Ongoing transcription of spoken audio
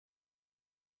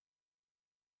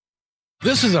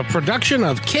This is a production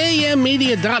of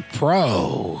KMmedia.pro.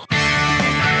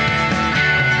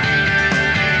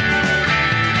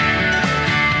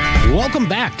 Welcome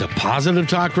back to Positive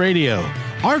Talk Radio.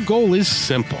 Our goal is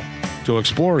simple: to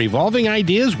explore evolving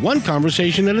ideas one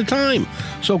conversation at a time.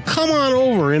 So come on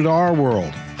over into our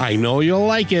world. I know you'll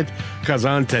like it, because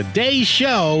on today's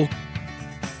show,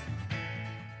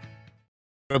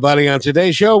 everybody, on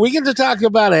today's show, we get to talk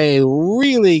about a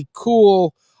really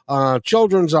cool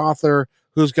children's author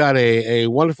who's got a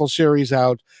wonderful series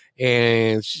out,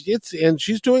 and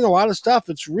she's doing a lot of stuff.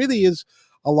 It really is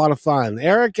a lot of fun.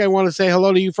 Eric, I want to say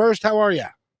hello to you first. How are you?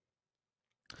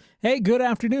 Hey, good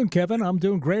afternoon, Kevin. I'm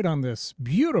doing great on this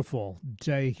beautiful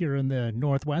day here in the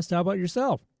Northwest. How about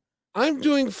yourself? I'm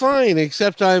doing fine,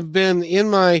 except I've been in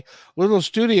my little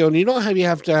studio, and you know how you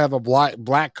have to have a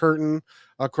black curtain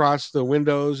across the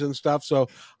windows and stuff, so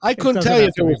I couldn't tell you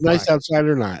if it was nice outside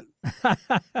or not.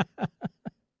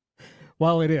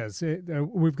 Well, it is.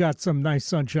 We've got some nice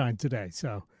sunshine today,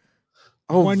 so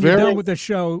when you're done with the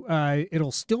show,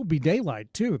 it'll still be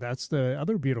daylight, too. That's the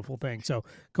other beautiful thing, so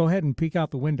go ahead and peek out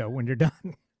the window when you're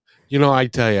done. You know, I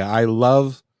tell you, I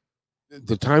love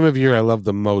the time of year I love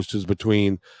the most is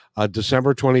between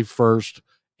December 21st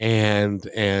and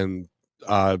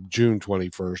June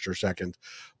 21st or 2nd,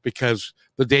 because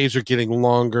the days are getting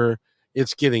longer.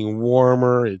 It's getting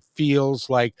warmer. It feels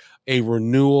like a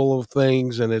renewal of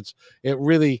things, and it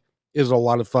really is a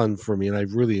lot of fun for me, and I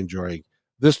really enjoy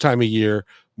this time of year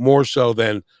more so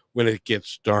than when it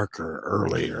gets darker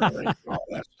earlier and all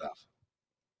that stuff.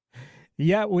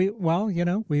 Yeah, we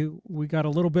got a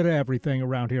little bit of everything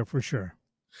around here for sure.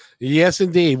 Yes,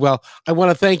 indeed. Well, I want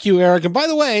to thank you, Eric. And by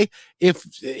the way,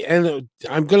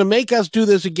 I'm going to make us do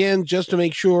this again just to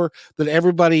make sure that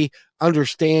everybody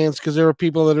understands, because there are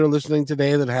people that are listening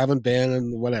today that haven't been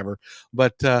and whatever.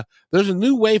 But there's a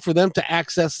new way for them to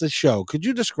access the show. Could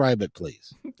you describe it,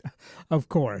 please? Of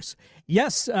course.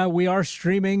 Yes, we are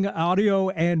streaming audio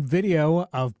and video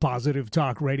of Positive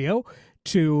Talk Radio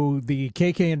to the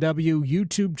KKNW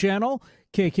YouTube channel,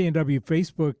 KKNW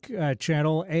Facebook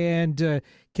channel, and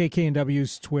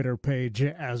KKNW's Twitter page,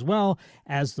 as well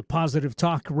as the Positive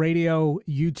Talk Radio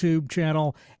YouTube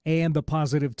channel and the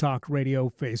Positive Talk Radio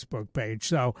Facebook page.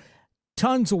 So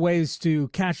tons of ways to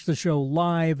catch the show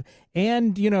live.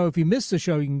 And, you know, if you missed the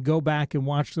show, you can go back and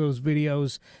watch those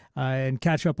videos and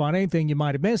catch up on anything you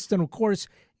might have missed. And, of course,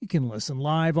 you can listen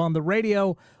live on the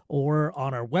radio or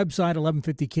on our website,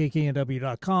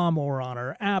 1150kknw.com, or on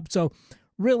our app. So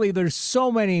really, there's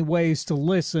so many ways to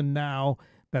listen now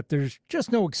that there's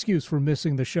just no excuse for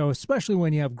missing the show, especially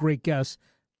when you have great guests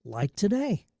like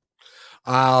today.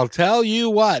 I'll tell you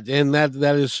what, and that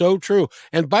is so true.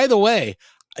 And by the way,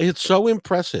 it's so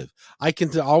impressive. I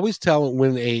can always tell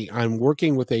when I'm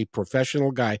working with a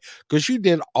professional guy, because you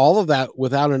did all of that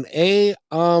without an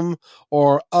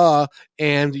or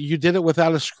and you did it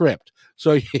without a script.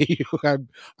 So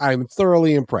I'm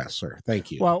thoroughly impressed, sir.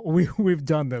 Thank you. Well, we've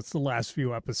done this the last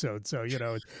few episodes, so you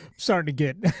know, it's starting to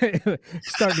get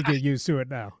used to it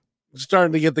now.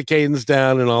 Starting to get the cadence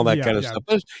down and all that kind of stuff.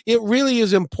 But it really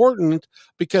is important,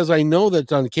 because I know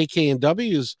that on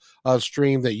KKNW's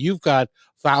stream that you've got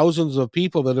thousands of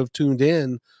people that have tuned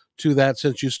in to that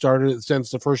since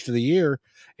the first of the year,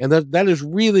 and that is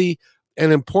really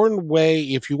an important way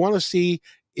if you want to see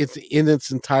it in its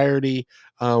entirety.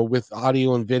 With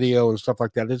audio and video and stuff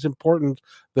like that, it's important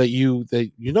that you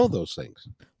know those things.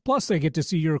 Plus, they get to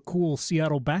see your cool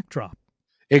Seattle backdrop.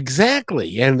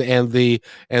 Exactly, and the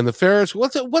Ferris.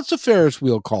 What's the Ferris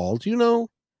wheel called? Do you know?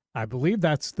 I believe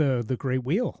that's the Great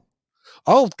Wheel.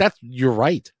 Oh, you're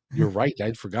right. You're right.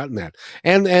 I'd forgotten that.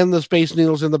 And the Space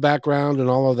Needles in the background and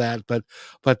all of that. But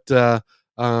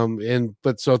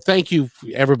so thank you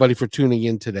everybody for tuning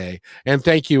in today, and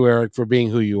thank you, Eric, for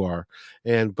being who you are.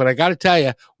 But I got to tell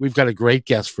you, we've got a great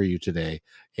guest for you today,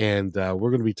 and we're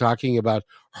going to be talking about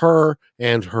her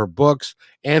and her books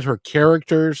and her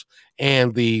characters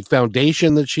and the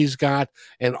foundation that she's got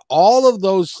and all of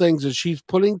those things that she's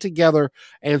putting together,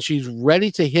 and she's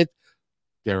ready to hit,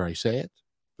 dare I say it,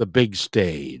 the big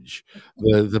stage,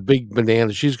 the big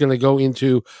banana. She's going to go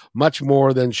into much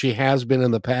more than she has been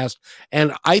in the past,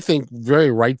 and I think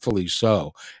very rightfully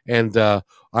so. And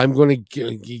I'm going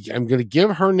to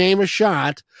give her name a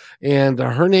shot, and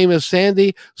her name is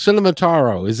Sandy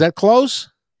Cinemataro. Is that close?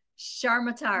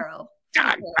 Sharmataro.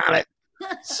 Got it.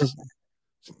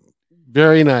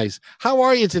 Very nice. How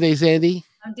are you today, Sandy?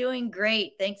 I'm doing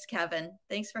great. Thanks, Kevin.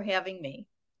 Thanks for having me.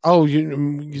 Oh,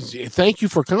 thank you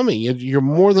for coming. You're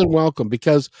more than welcome,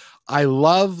 because I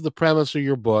love the premise of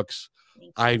your books.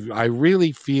 I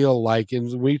really feel like,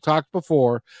 and we talked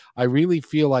before, I really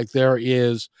feel like there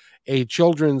is a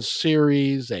children's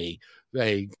series, a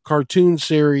cartoon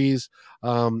series.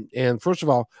 And first of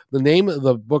all, the name of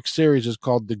the book series is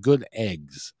called The Good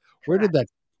Eggs.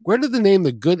 Correct. Where did the name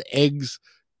The Good Eggs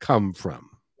come from?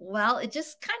 Well, it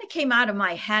just kind of came out of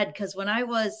my head because when I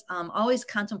was always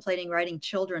contemplating writing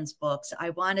children's books, I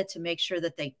wanted to make sure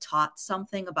that they taught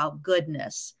something about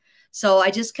goodness. So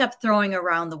I just kept throwing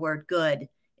around the word good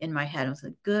in my head. I was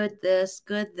like, good this,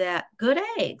 good that, good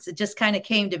eggs. It just kind of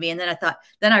came to me. And then I thought,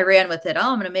 then I ran with it.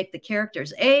 Oh, I'm going to make the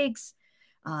characters eggs,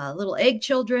 little egg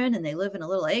children, and they live in a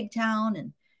little egg town.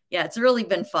 And yeah, it's really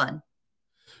been fun.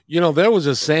 You know, there was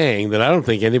a saying that I don't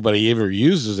think anybody ever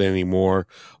uses anymore,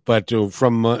 but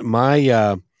from my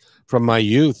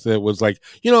youth, it was like,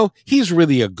 he's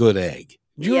really a good egg.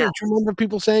 Do you remember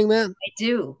people saying that?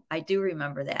 I do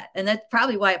remember that, and that's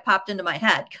probably why it popped into my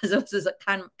head because it was a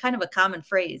kind of a common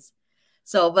phrase.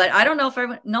 So, but I don't know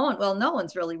if no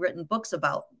one's really written books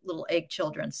about little egg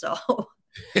children, so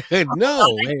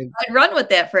no, I'd run with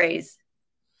that phrase.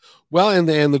 Well, and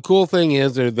the cool thing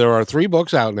is there are 3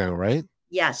 books out now, right?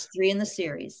 Yes, 3 in the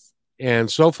series.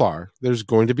 And so far, there's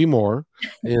going to be more.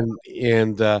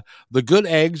 And The Good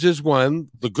Eggs is 1.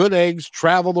 The Good Eggs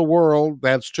Travel the World,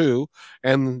 that's 2.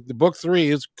 And the book 3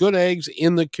 is Good Eggs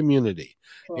in the Community.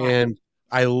 Correct. And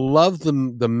I love the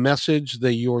message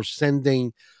that you're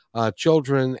sending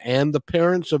children and the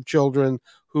parents of children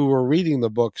who are reading the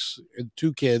books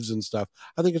to kids and stuff.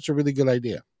 I think it's a really good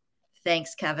idea.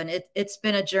 Thanks, Kevin. It's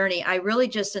been a journey. I really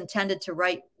just intended to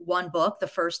write 1 book, the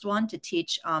first one, to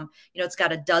teach. It's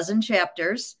got a dozen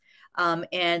chapters,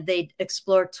 and they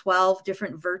explore 12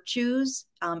 different virtues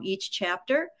each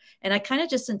chapter. And I kind of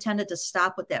just intended to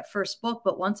stop with that first book.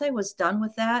 But once I was done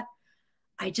with that,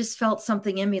 I just felt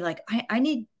something in me like I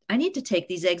need to take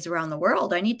these eggs around the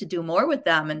world. I need to do more with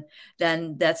them. And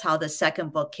then that's how the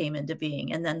second book came into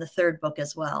being, and then the third book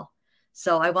as well.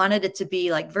 So I wanted it to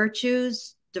be like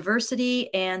virtues,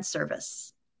 diversity, and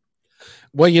service.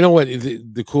 Well, you know what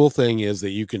the cool thing is that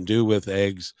you can do with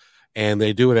eggs, and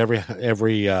they do it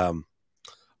every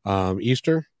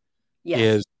Easter. Yes.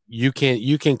 Is you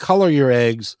can color your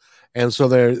eggs, and so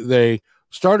they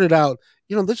started out.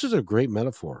 This is a great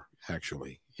metaphor,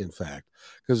 actually. In fact,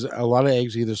 because a lot of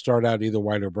eggs either start out either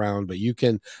white or brown, but you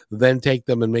can then take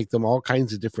them and make them all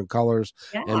kinds of different colors,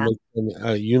 and make them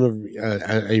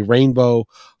a rainbow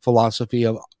philosophy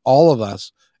of all of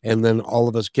us. And then all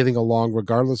of us getting along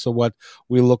regardless of what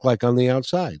we look like on the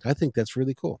outside. I think that's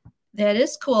really cool. That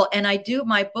is cool. And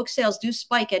my book sales do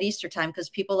spike at Easter time because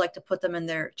people like to put them in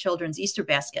their children's Easter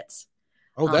baskets.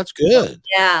 Oh, that's good.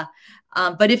 Yeah.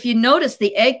 But if you notice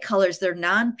the egg colors, they're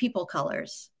non-people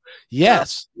colors.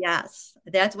 Yes. Yes.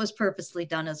 That was purposely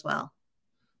done as well.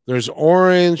 There's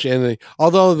orange, and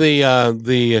although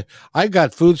I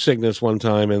got food sickness one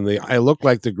time, and I looked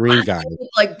like the green guy.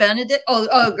 Like Benedict?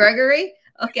 Oh, Gregory?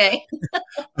 Okay.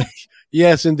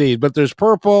 Yes, indeed. But there's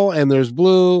purple, and there's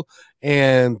blue,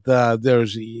 and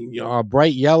there's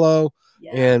bright yellow,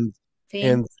 and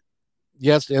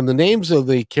yes, and the names of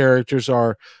the characters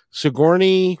are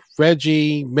Sigourney,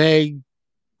 Reggie, Meg,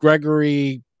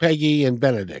 Gregory, Peggy, and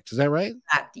Benedict. Is that right?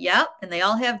 Yep. And they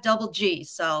all have double G,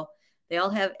 so they all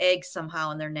have eggs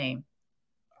somehow in their name.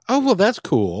 Oh, well, that's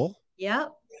cool.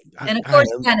 Yep. And of course,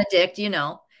 Benedict,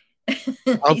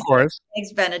 Of course.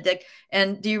 Eggs Benedict.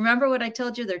 And do you remember what I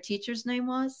told you their teacher's name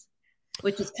was?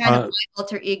 Which is kind of my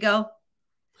alter ego.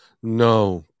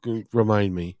 No.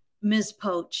 Remind me. Ms.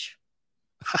 Poach.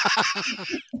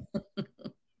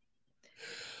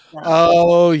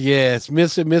 Oh, yes.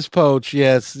 Miss Poach.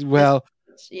 Yes. Well,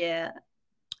 yeah.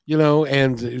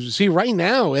 And see, right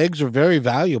now, eggs are very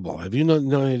valuable. Have you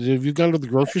have you gone to the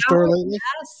grocery store lately?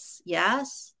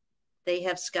 Yes. They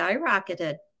have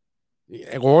skyrocketed.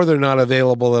 Or they're not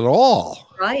available at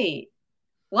all. Right.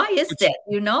 Why is that?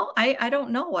 I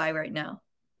don't know why right now.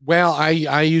 Well,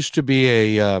 I used to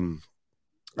be a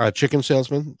chicken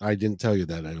salesman. I didn't tell you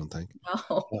that, I don't think.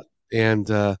 Oh. And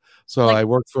so I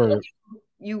worked for.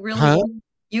 You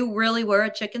really were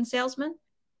a chicken salesman?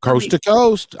 Coast to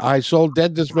coast. I sold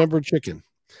dead dismembered chicken.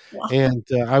 Wow. And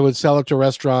I would sell it to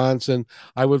restaurants, and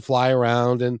I would fly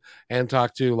around and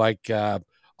talk to like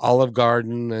Olive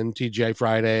Garden and TGI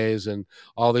Fridays and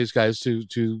all these guys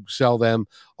to sell them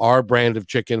our brand of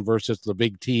chicken versus the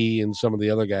Big T and some of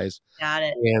the other guys. Got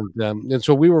it. And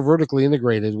so we were vertically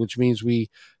integrated, which means we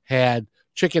had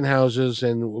chicken houses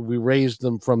and we raised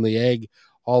them from the egg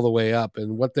all the way up.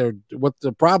 And what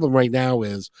the problem right now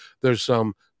is there's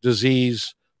some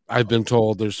disease. I've been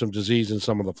told there's some disease in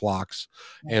some of the flocks.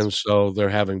 And so they're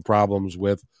having problems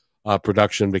with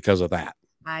production because of that.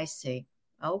 I see.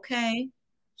 Okay.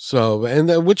 So,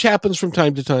 and which happens from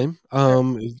time to time,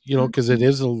 you know, because it Mhm.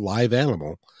 is a live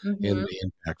animal in Mhm. the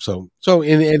impact. So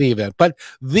in any event, but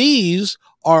these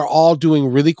are all doing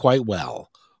really quite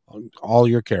well. All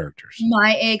your characters.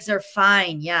 My eggs are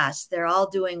fine. Yes, they're all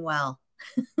doing well.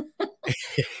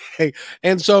 Hey,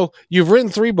 and so you've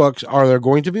written 3 books. Are there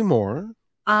going to be more?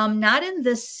 Not in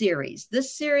this series.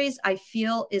 This series I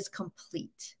feel is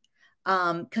complete.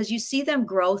 Because you see them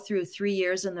grow through 3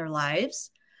 years in their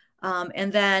lives.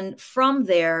 And then from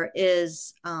there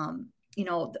is, you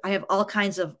know, I have all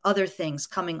kinds of other things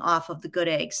coming off of the Good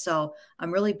Eggs. So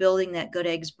I'm really building that Good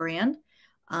Eggs brand.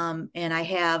 And I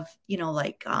have, you know,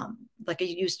 like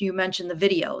you mentioned the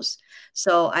videos.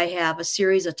 So I have a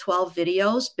series of 12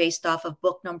 videos based off of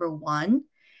book number 1.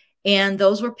 And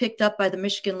those were picked up by the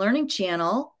Michigan Learning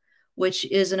Channel, which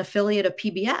is an affiliate of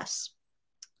PBS.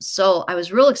 So I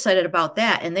was real excited about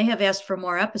that. And they have asked for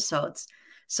more episodes.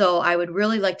 So I would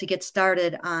really like to get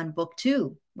started on book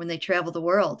 2 when they travel the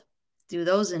world, do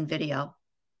those in video.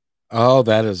 Oh,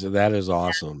 that is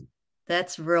awesome.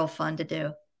 That's real fun to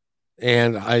do.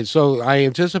 And I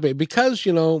anticipate, because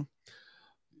you know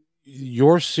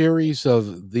your series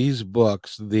of these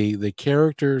books, the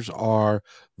characters are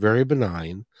very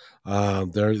benign.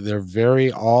 They're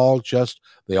very all just,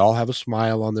 they all have a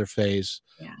smile on their face,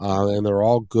 Yeah. and they're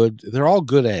all good. They're all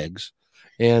good eggs,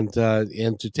 and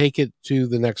to take it to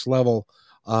the next level,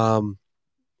 um,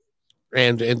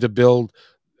 and to build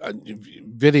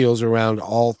videos around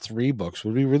all 3 books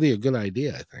would be really a good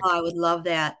idea, I think. Oh, I would love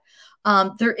that.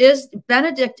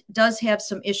 Benedict does have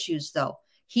some issues though.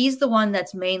 He's the one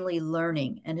that's mainly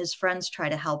learning, and his friends try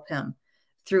to help him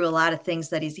through a lot of things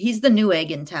that he's the new egg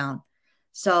in town.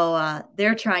 So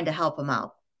they're trying to help him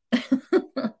out.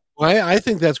 Well, I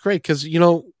think that's great, because you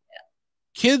know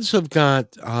kids have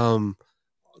got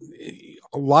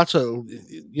lots of,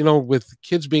 you know, with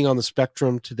kids being on the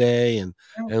spectrum today, and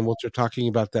what they're talking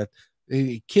about, that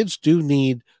kids do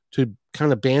need to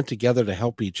kind of band together to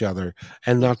help each other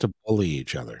and Yeah. not to bully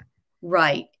each other.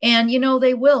 Right. And, you know,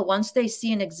 they will once they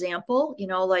see an example, you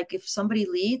know, like if somebody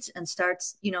leads and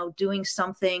starts, you know, doing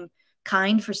something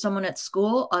kind for someone at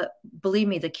school, believe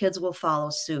me, the kids will follow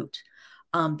suit.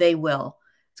 They will.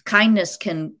 Kindness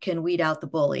can weed out the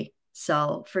bully.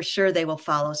 So for sure they will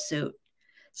follow suit.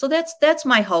 So that's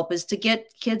my hope, is to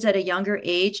get kids at a younger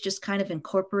age just kind of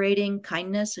incorporating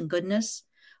kindness and goodness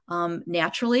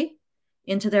naturally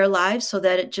into their lives, so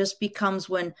that it just becomes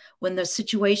when the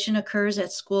situation occurs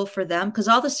at school for them, because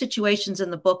all the situations in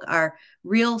the book are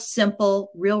real simple,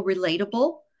 real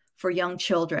relatable for young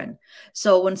children.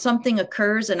 So when something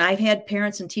occurs, and I've had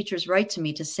parents and teachers write to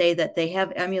me to say that they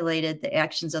have emulated the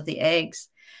actions of the eggs,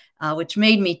 which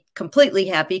made me completely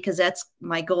happy, because that's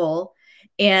my goal.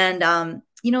 And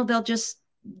you know, they'll just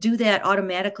do that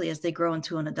automatically as they grow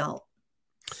into an adult.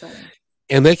 So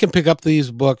And they can pick up these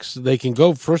books. They can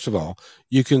go, first of all,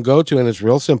 you can go to, and it's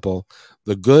real simple,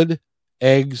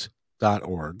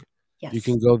 thegoodeggz.org. yes. You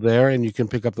can go there and you can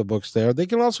pick up the books there. They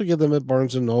can also get them at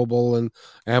Barnes and Noble and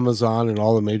Amazon and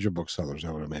all the major booksellers,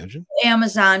 I would imagine.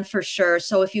 Amazon for sure.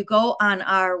 So if you go on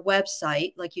our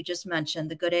website, like you just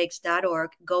mentioned,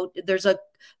 thegoodeggz.org, there's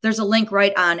a link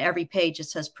right on every page. It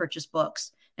says purchase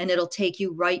books, and it'll take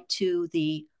you right to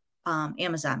the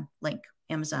Amazon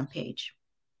page.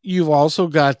 You've also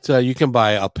got, you can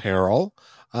buy apparel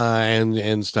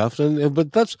and stuff,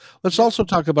 but let's also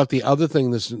talk about the other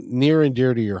thing that's near and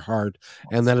dear to your heart,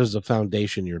 and that is the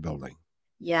foundation you're building.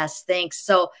 Yes, thanks.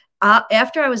 So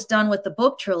after I was done with the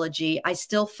book trilogy, I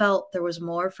still felt there was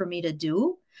more for me to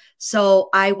do. So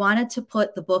I wanted to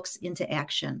put the books into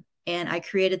action, and I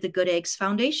created the Good Eggs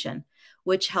Foundation,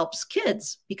 which helps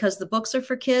kids, because the books are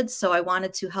for kids. So I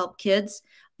wanted to help kids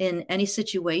in any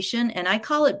situation, and I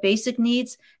call it basic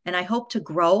needs, and I hope to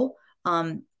grow,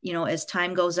 you know, as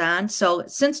time goes on. So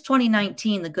since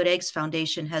 2019, the Good Eggs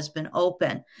Foundation has been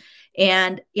open.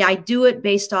 And yeah, I do it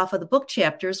based off of the book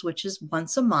chapters, which is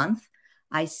once a month.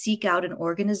 I seek out an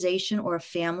organization or a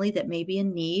family that may be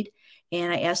in need,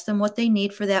 and I ask them what they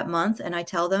need for that month. And I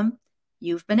tell them,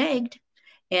 you've been egged.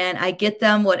 And I get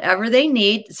them whatever they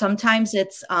need. Sometimes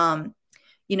it's, you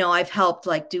know, I've helped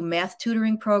like do math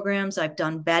tutoring programs. I've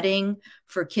done bedding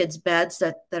for kids' beds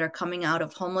that are coming out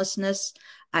of homelessness.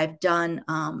 I've done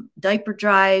diaper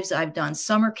drives. I've done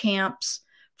summer camps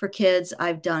for kids.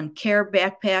 I've done care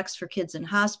backpacks for kids in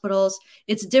hospitals.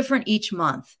 It's different each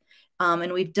month.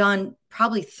 And we've done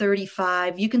probably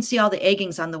 35. You can see all the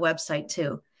eggings on the website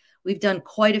too. We've done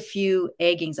quite a few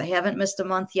eggings. I haven't missed a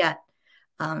month yet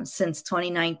since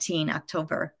 2019,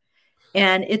 October.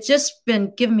 And it's just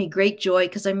been giving me great joy,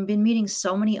 because I've been meeting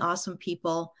so many awesome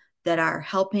people that are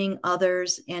helping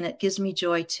others, and it gives me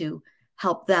joy to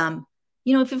help them.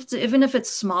 You know, even if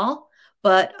it's small,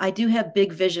 but I do have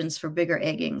big visions for bigger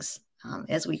eggings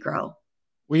as we grow.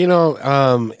 Well, you know,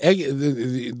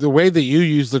 the way that you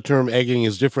use the term egging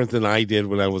is different than I did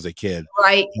when I was a kid.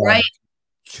 Right, right.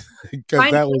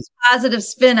 Because that was a positive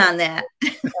spin on that.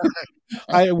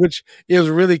 Which is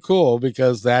really cool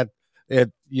because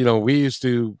we used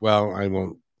to, well, I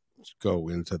won't go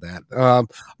into that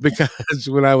because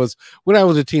when I was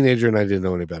a teenager and I didn't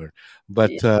know any better,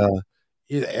 but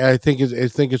I think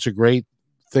it's a great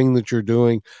thing that you're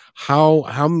doing.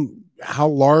 How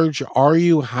large are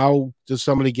you? How does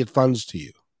somebody get funds to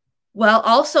you? Well,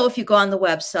 also, if you go on the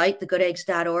website,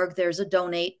 thegooteggs.org, there's a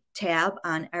donate tab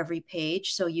on every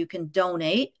page, so you can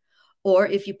donate. Or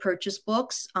if you purchase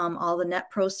books, all the net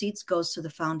proceeds goes to the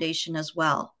foundation as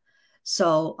well.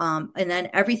 So, and then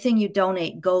everything you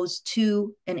donate goes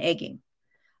to an egging.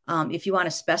 If you want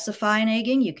to specify an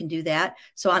egging, you can do that.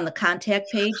 So on the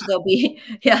contact page,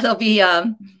 there'll be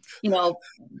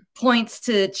points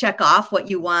to check off what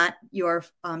you want your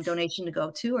donation to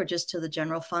go to, or just to the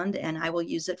general fund, and I will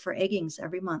use it for eggings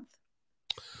every month.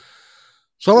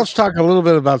 So let's talk a little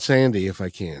bit about Sandy, if I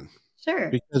can. Sure.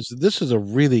 Because this is a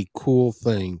really cool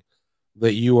thing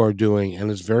that you are doing, and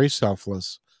it's very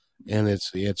selfless, and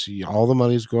it's all the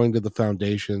money's going to the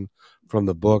foundation from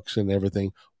the books and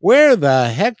everything. Where the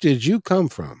heck did you come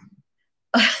from?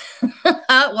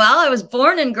 Well, I was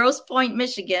born in Grosse Pointe,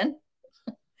 Michigan,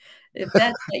 if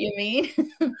that's what you mean.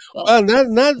 Well,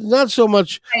 not so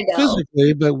much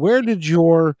physically, but because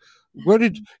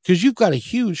you've got a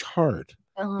huge heart,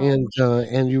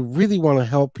 and you really want to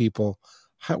help people.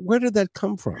 Where did that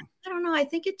come from? I don't know. I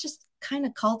think it just kind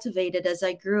of cultivated as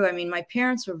I grew. I mean, my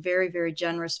parents were very, very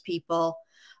generous people.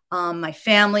 My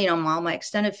family, all my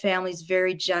extended family is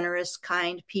very generous,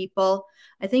 kind people.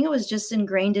 I think it was just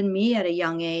ingrained in me at a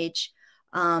young age.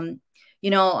 I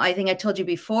think I told you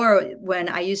before, when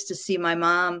I used to see my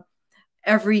mom,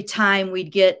 every time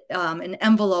we'd get an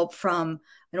envelope from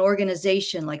an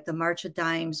organization like the March of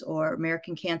Dimes or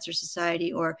American Cancer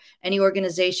Society or any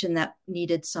organization that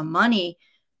needed some money,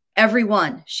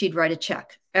 everyone she'd write a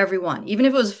check. Everyone, even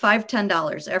if it was $5,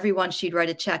 $10, everyone she'd write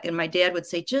a check. And my dad would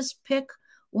say, just pick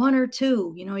one or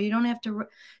two, you don't have to.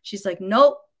 She's like,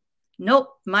 nope,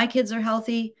 my kids are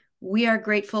healthy. We are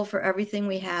grateful for everything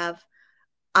we have.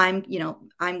 I'm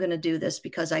going to do this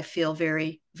because I feel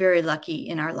very, very lucky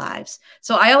in our lives.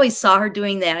 So I always saw her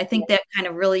doing that. I think that kind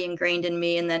of really ingrained in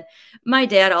me. And then my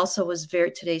dad also was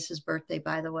today's his birthday,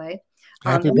 by the way.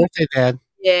 Happy birthday, Dad.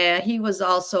 Yeah, he was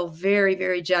also very,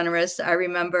 very generous. I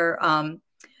remember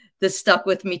this stuck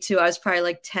with me too. I was probably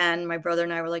like 10. My brother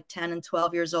and I were like 10 and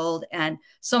 12 years old. And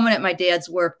someone at my dad's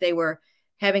work, they were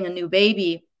having a new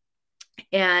baby.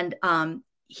 And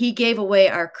he gave away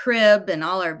our crib and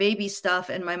all our baby stuff.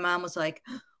 And my mom was like,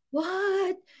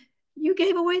 what? You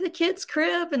gave away the kid's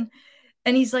crib?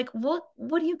 And he's like, what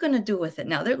are you going to do with it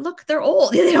now? They're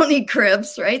old. They don't need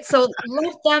cribs, right? So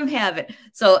let them have it.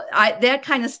 So that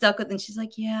kind of stuck with, and she's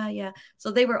like, yeah.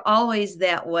 So they were always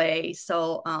that way.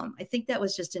 So I think that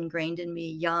was just ingrained in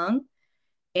me young.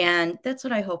 And that's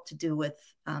what I hope to do with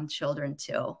children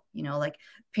too. Like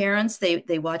parents,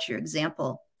 they watch your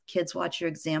example. Kids watch your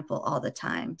example all the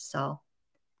time. So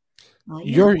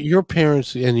your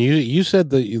parents, and you said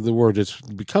the word, it's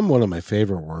become one of my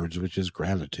favorite words, which is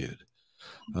gratitude.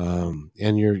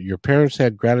 And your parents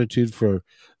had gratitude for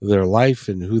their life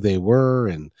and who they were,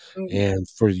 and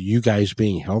for you guys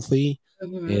being healthy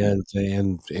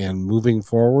and moving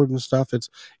forward and stuff.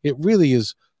 It really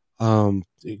is.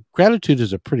 Gratitude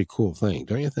is a pretty cool thing,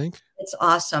 don't you think? It's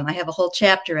awesome. I have a whole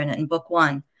chapter in it in book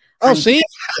 1. Oh, see?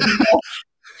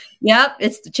 Yep,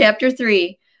 it's the chapter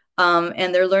 3.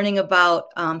 And they're learning about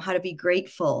how to be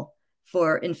grateful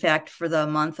for the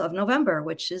month of November,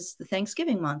 which is the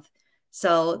Thanksgiving month.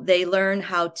 So they learn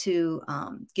how to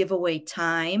give away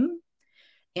time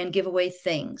and give away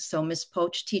things. So Miss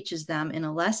Poach teaches them in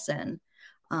a lesson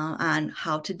on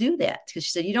how to do that. Because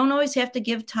she said, you don't always have to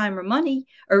give time or money,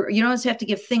 or you don't always have to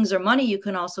give things or money. You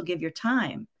can also give your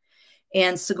time.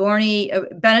 And Sigourney,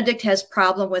 Benedict has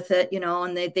problem with it,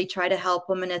 and they try to help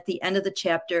him. And at the end of the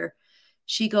chapter,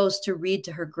 she goes to read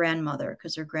to her grandmother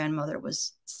because her grandmother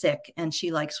was sick, and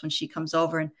she likes when she comes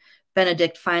over. And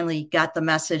Benedict finally got the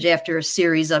message after a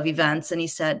series of events, and he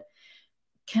said,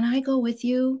 can I go with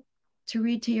you to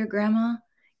read to your grandma?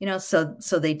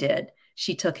 So they did.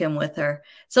 She took him with her.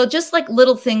 So just like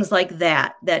little things like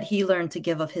that he learned to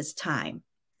give of his time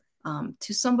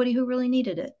to somebody who really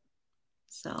needed it.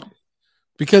 So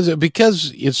because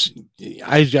it's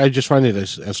I just find it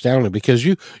astounding because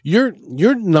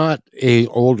you're not a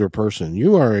older person,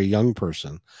 you are a young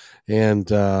person,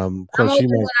 and of I'm course older you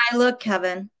than might. I look,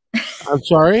 Kevin. I'm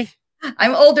sorry.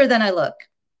 I'm older than I look.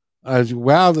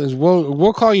 Well,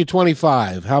 we'll call you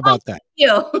 25. How about that?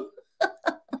 You.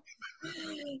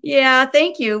 Yeah,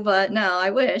 thank you, but no, I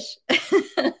wish.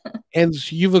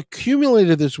 And you've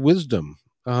accumulated this wisdom.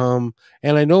 And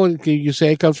I know you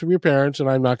say it comes from your parents, and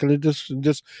I'm not going to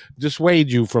just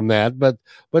dissuade you from that,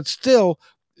 but still,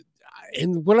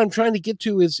 and what I'm trying to get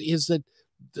to is that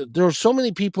there are so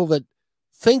many people that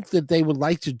think that they would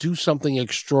like to do something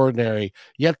extraordinary,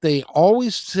 yet they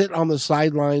always sit on the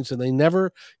sidelines and they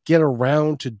never get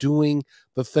around to doing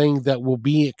the thing that will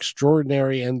be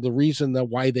extraordinary and the reason that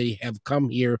why they have come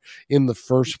here in the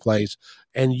first place.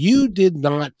 And you did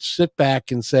not sit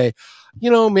back and say,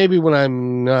 maybe when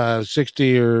I'm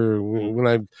 60 or when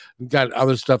I've got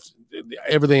other stuff,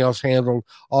 everything else handled,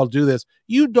 I'll do this.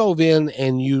 You dove in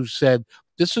and you said,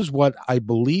 this is what I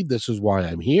believe. This is why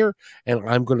I'm here, and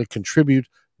I'm going to contribute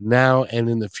now and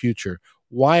in the future.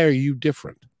 Why are you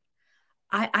different?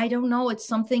 I don't know. It's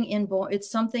something inborn.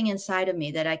 It's something inside of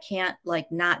me that I can't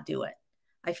not do it.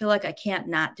 I feel like I can't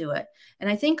not do it. And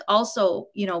I think also,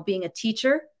 being a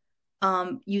teacher,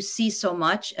 you see so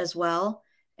much as well.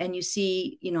 And you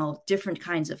see, different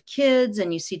kinds of kids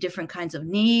and you see different kinds of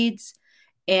needs,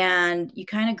 and you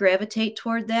kind of gravitate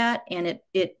toward that. And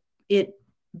it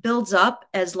builds up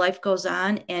as life goes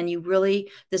on. And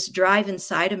this drive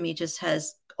inside of me just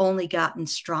has only gotten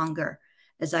stronger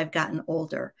as I've gotten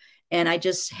older. And I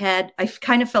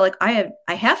kind of felt like I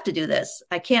have to do this.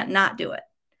 I can't not do it.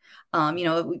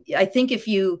 I think if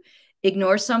you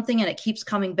ignore something and it keeps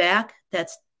coming back,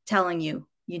 that's telling you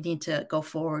need to go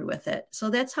forward with it. So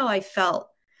that's how I felt,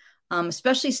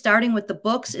 especially starting with the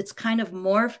books. It's kind of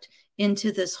morphed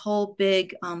into this whole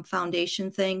big foundation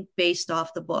thing based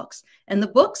off the books. And the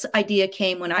books idea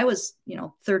came when I was,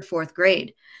 third, fourth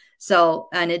grade. So,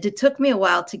 and it took me a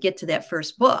while to get to that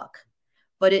first book,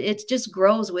 but it just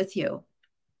grows with you.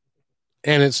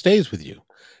 And it stays with you.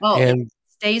 Oh, and it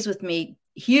stays with me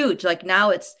huge. Like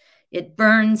now it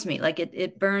burns me. Like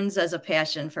it burns as a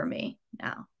passion for me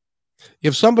now.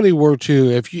 If somebody were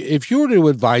to, if you were to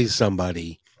advise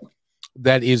somebody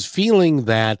that is feeling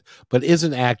that but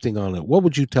isn't acting on it, what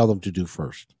would you tell them to do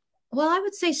first? Well, I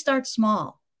would say start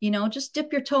small. Just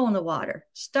dip your toe in the water.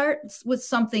 Start with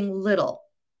something little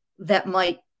that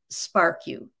might spark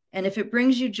you. And if it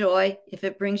brings you joy, if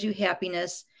it brings you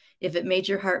happiness, if it made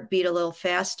your heart beat a little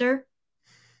faster,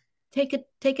 take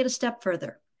it a step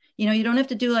further. You don't have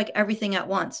to do like everything at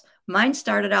once. Mine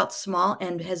started out small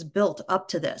and has built up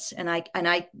to this. And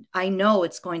I know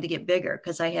it's going to get bigger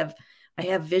because I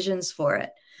have visions for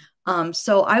it.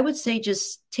 So I would say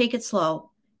just take it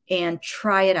slow and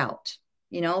try it out.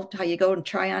 How you go and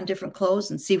try on different clothes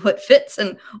and see what fits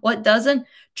and what doesn't.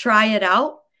 Try it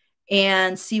out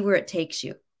and see where it takes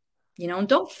you. And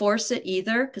don't force it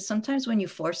either, because sometimes when you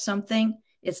force something,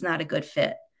 it's not a good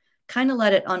fit. Kind of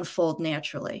let it unfold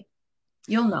naturally.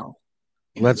 You'll know.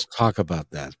 Let's talk about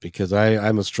that, because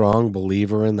I'm a strong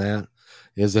believer in that.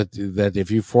 Is that if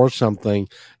you force something,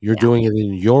 you're doing it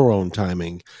in your own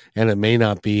timing, and it may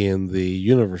not be in the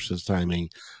universe's timing.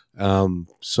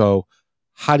 So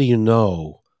how do you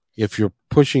know if you're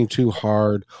pushing too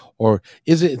hard, or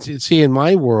is it? See, in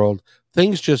my world,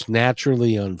 things just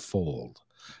naturally unfold.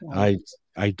 Right.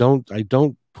 I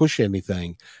don't push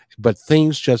anything, but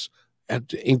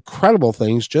incredible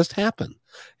things just happen.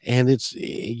 And it's,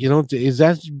 is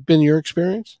that been your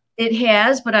experience? It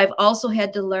has, but I've also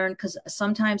had to learn, because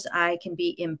sometimes I can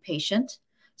be impatient.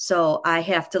 So I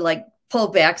have to pull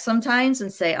back sometimes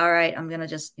and say, all right, I'm going to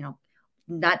just,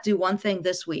 not do one thing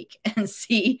this week and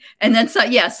see. And then,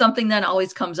 something then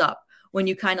always comes up when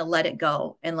you kind of let it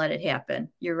go and let it happen.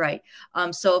 You're right.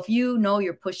 So if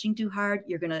you're pushing too hard,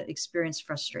 you're going to experience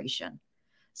frustration.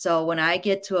 So when I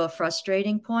get to a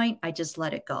frustrating point, I just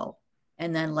let it go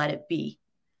and then let it be.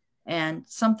 And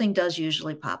something does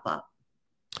usually pop up.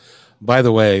 By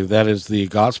the way, that is the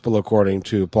gospel according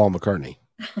to Paul McCartney.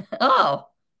 Oh,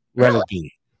 Let it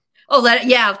be. Oh,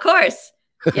 yeah, of course.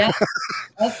 Yeah,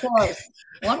 of course.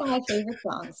 One of my favorite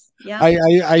songs. Yeah.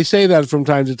 I say that from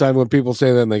time to time when people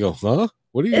say that and they go, huh?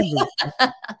 What are you?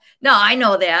 No, I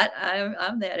know that.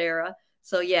 I'm that era.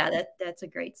 So yeah, that's a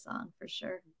great song for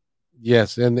sure.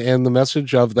 Yes, and the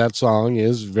message of that song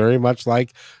is very much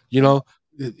like, let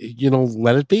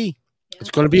it be. Yeah.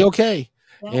 It's going to be okay.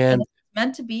 Yeah. And if it's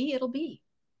meant to be, it'll be.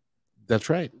 That's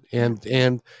right.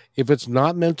 And if it's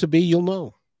not meant to be, you'll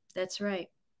know. That's right.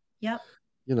 Yep.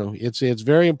 it's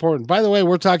very important. By the way,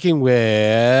 we're talking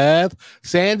with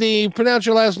Sandy. Pronounce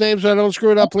your last name so I don't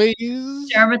screw it up, please.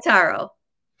 Sharmataro.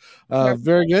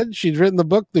 Very good. She's written the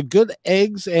book, The Good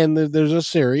Eggs, and there's a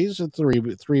series of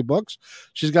three books.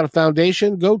 She's got a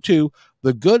foundation. Go to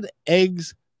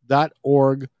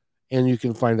thegooteggs.org, and you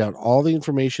can find out all the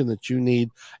information that you need.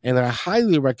 And I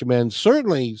highly recommend,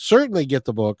 certainly get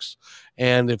the books.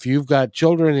 And if you've got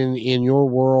children in your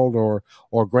world or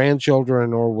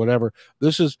grandchildren or whatever,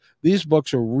 these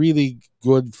books are really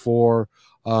good for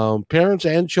parents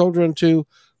and children to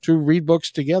read books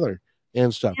together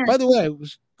and stuff. By the way,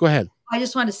 go ahead. I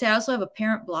just wanted to say I also have a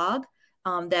parent blog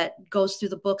that goes through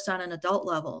the books on an adult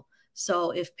level.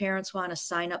 So if parents want to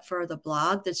sign up for the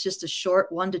blog, that's just a short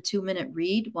 1 to 2 minute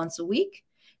read once a week.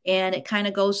 And it kind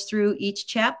of goes through each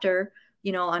chapter,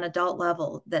 on adult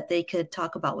level that they could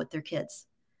talk about with their kids.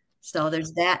 So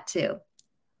there's that too.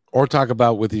 Or talk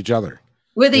about with each other.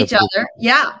 With each other.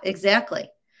 Yeah, exactly.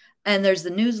 And there's the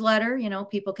newsletter,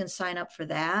 people can sign up for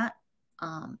that.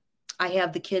 I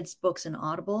have the kids' books in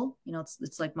Audible.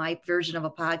 It's like my version of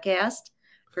a podcast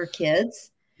for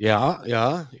kids.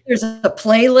 Yeah. There's a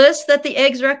playlist that the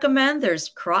eggs recommend.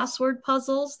 There's crossword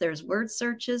puzzles. There's word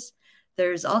searches.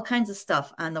 There's all kinds of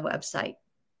stuff on the website.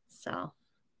 So a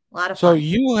lot of fun. So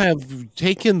you have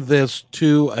taken this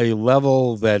to a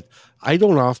level that I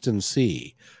don't often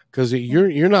see, because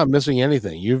you're not missing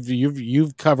anything.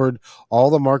 You've covered all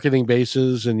the marketing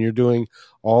bases, and you're doing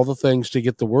all the things to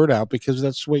get the word out, because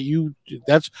that's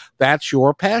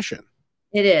your passion.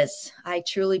 It is. I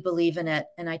truly believe in it.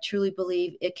 And I truly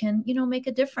believe it can, make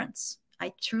a difference.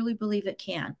 I truly believe it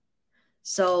can.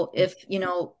 So if,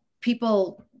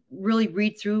 people really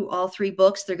read through all 3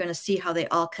 books, they're going to see how they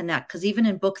all connect. Because even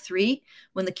in book 3,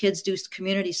 when the kids do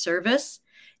community service,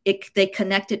 they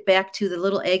connect it back to the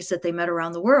little eggs that they met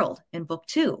around the world in book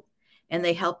 2, and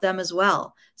they help them as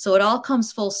well. So it all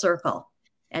comes full circle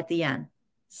at the end.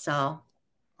 So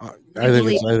I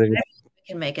think it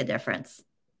can make a difference.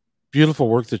 Beautiful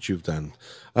work that you've done.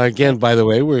 Again, by the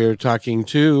way, we're talking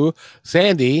to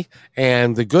Sandy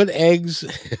and the Good Eggs.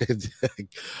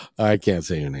 I can't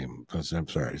say your name. I'm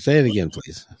sorry. Say it again,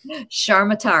 please.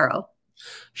 Sharmataro.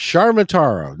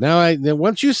 Now,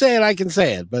 once you say it, I can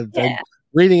say it, but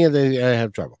reading it, I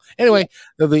have trouble. Anyway,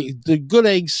 the Good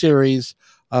Eggs series,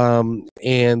 and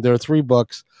there are 3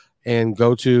 books. And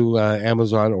go to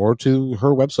Amazon or to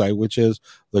her website, which is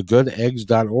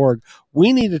thegooteggs.org.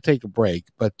 We need to take a break,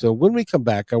 but when we come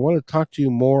back, I want to talk to you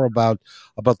more about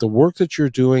the work that you're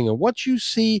doing and what you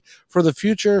see for the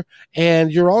future.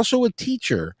 And you're also a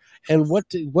teacher. And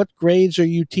what grades are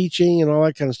you teaching and all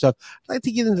that kind of stuff? I'd like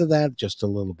to get into that just a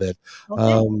little bit.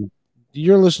 Okay.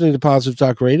 You're listening to Positive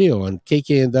Talk Radio on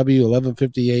KKNW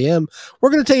 1150 AM. We're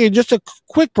going to take just a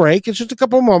quick break. It's just a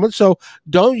couple of moments, so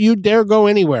don't you dare go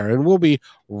anywhere, and we'll be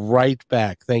right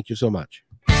back. Thank you so much.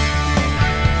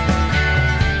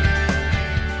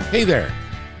 Hey there.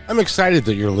 I'm excited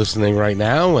that you're listening right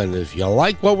now, and if you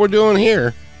like what we're doing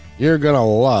here, you're going to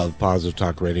love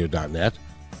PositiveTalkRadio.net.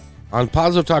 On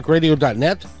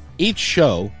PositiveTalkRadio.net, each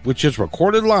show, which is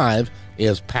recorded live,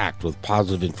 is packed with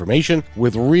positive information,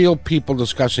 with real people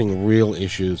discussing real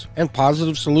issues and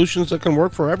positive solutions that can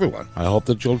work for everyone. I hope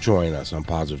that you'll join us on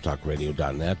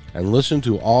PositiveTalkRadio.net and listen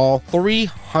to all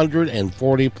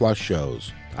 340 plus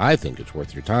shows. I think it's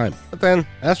worth your time. But then,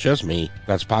 that's just me.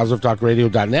 That's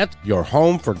PositiveTalkRadio.net, your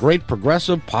home for great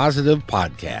progressive, positive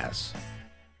podcasts.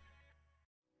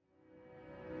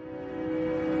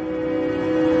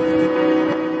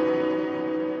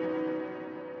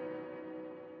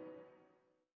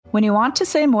 When you want to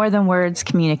say more than words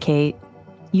communicate,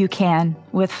 you can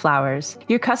with flowers.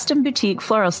 Your custom boutique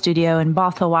floral studio in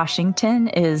Bothell, Washington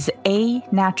is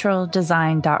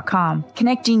anaturaldesign.com,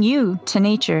 connecting you to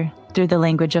nature through the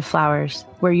language of flowers.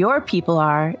 Where your people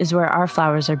are is where our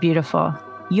flowers are beautiful.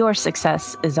 Your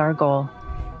success is our goal.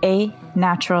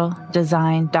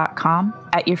 anaturaldesign.com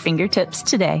at your fingertips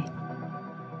today.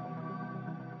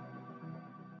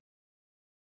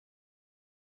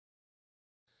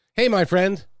 Hey, my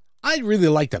friend. I'd really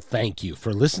like to thank you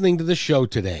for listening to the show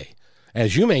today.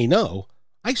 As you may know,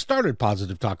 I started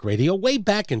Positive Talk Radio way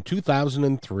back in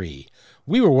 2003.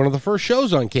 We were one of the first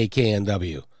shows on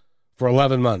KKNW. For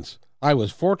 11 months, I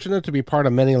was fortunate to be part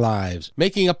of many lives,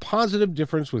 making a positive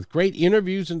difference with great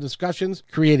interviews and discussions,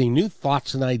 creating new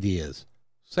thoughts and ideas.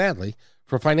 Sadly,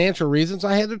 for financial reasons,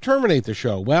 I had to terminate the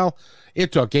show. Well,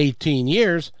 it took 18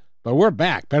 years, but we're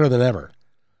back better than ever.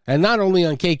 And not only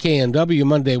on KKNW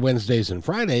Monday, Wednesdays, and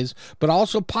Fridays, but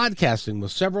also podcasting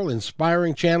with several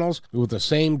inspiring channels with the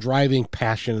same driving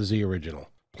passion as the original.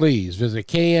 Please visit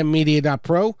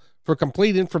kmmedia.pro for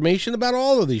complete information about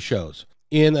all of these shows.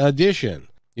 In addition,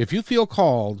 if you feel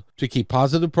called to keep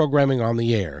positive programming on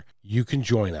the air, you can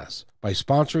join us by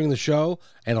sponsoring the show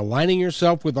and aligning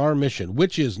yourself with our mission,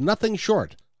 which is nothing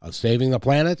short of saving the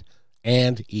planet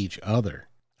and each other.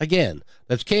 Again,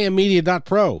 that's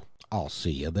kmmedia.pro. I'll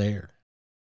see you there.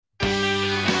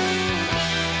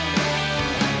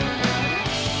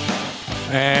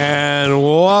 And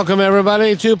welcome,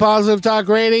 everybody, to Positive Talk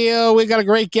Radio. We got a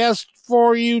great guest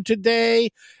for you today.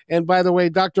 And by the way,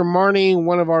 Dr. Marnie,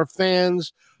 one of our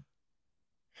fans,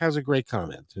 has a great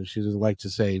comment. And she would like to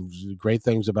say great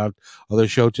things about the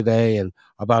show today and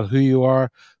about who you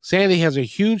are. Sandy has a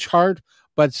huge heart,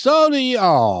 but so do you.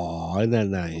 Oh, isn't that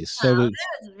nice? That's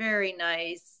very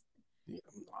nice.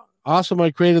 Awesome.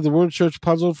 I created the word search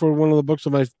puzzle for one of the books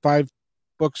of my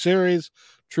 5-book series,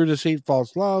 True Deceit,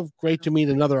 False Love. Great to meet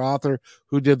another author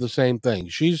who did the same thing.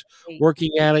 She's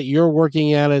working at it. You're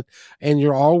working at it. And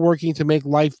you're all working to make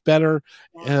life better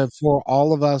for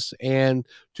all of us and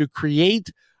to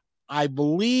create. I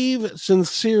believe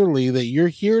sincerely that you're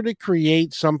here to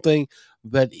create something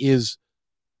that is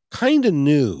kind of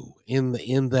new in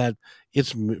that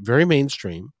it's very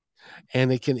mainstream,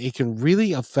 and it can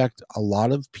really affect a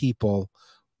lot of people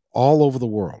all over the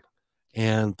world.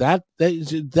 And that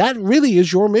really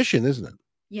is your mission, isn't it?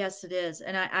 Yes, it is.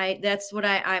 And I that's what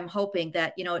I'm hoping,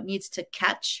 that, it needs to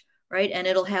catch, right? And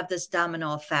it'll have this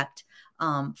domino effect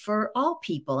for all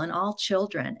people and all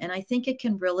children. And I think it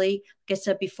can really, like I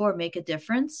said before, make a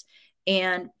difference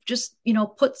and just,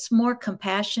 puts more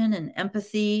compassion and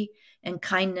empathy and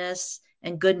kindness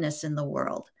and goodness in the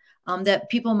world, that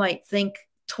people might think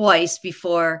twice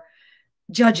before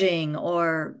judging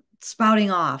or spouting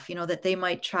off, that they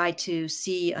might try to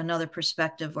see another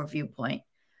perspective or viewpoint,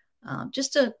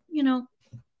 just to,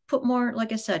 put more,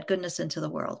 like I said, goodness into the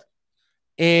world.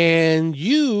 And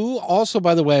you also,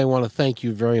 by the way, I want to thank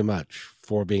you very much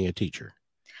for being a teacher.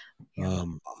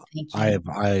 Thank you.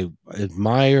 I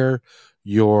admire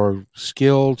your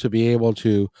skill to be able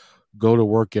to go to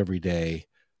work every day.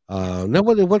 Now,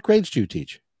 what grades do you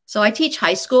teach? So I teach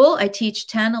high school. I teach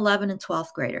 10, 11, and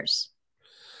 12th graders.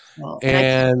 Well,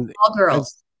 and I teach all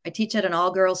girls. I teach at an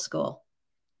all-girls school.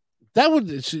 That would,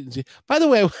 by the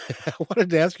way, I wanted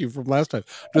to ask you from last time,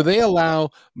 do they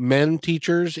allow men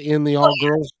teachers in the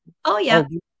all-girls? Oh, yeah.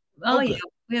 Oh, yeah.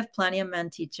 We have plenty of men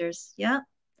teachers. Yeah.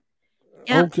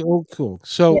 Yeah. Okay. Oh, cool.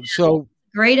 So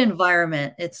great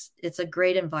environment. It's a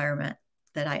great environment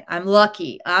that I'm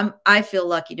lucky. I feel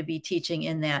lucky to be teaching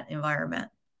in that environment.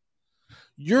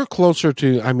 You're closer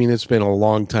to, I mean, it's been a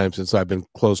long time since I've been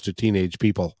close to teenage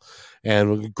people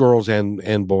and girls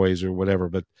and boys or whatever,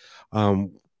 but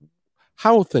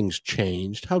how have things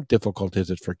changed? How difficult is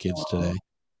it for kids today?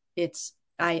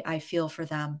 I feel for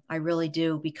them. I really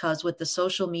do, because with the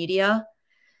social media,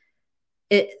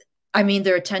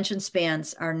 their attention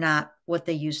spans are not what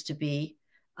they used to be,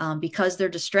 because they're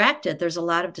distracted. There's a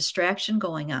lot of distraction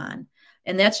going on.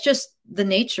 And that's just the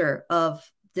nature of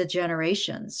the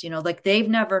generations, like they've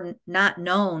never not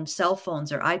known cell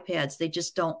phones or iPads. They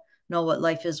just don't know what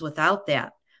life is without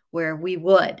that, where we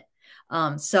would.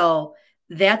 So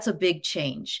that's a big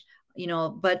change,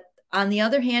 but on the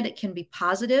other hand, it can be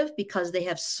positive because they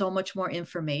have so much more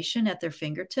information at their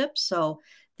fingertips. So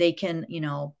they can,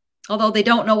 although they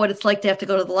don't know what it's like to have to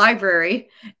go to the library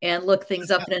and look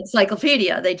things up in an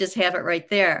encyclopedia, they just have it right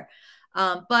there.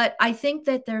 But I think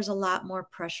that there's a lot more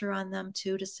pressure on them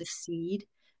too to succeed,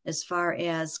 as far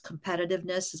as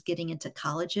competitiveness is getting into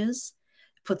colleges.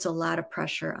 It puts a lot of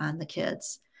pressure on the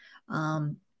kids.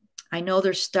 I know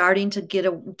they're starting to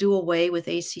do away with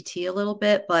ACT a little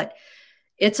bit, but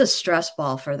it's a stress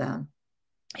ball for them.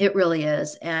 It really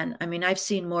is. And I've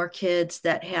seen more kids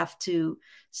that have to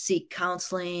seek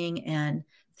counseling and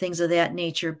things of that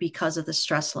nature because of the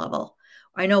stress level.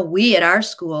 I know we at our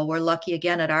school, we're lucky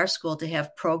again at our school to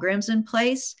have programs in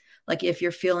place. Like if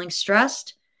you're feeling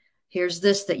stressed, here's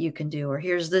this that you can do, or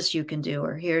here's this you can do,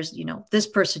 or here's, this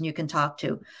person you can talk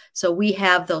to. So we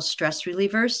have those stress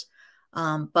relievers.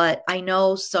 But I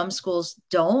know some schools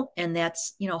don't, and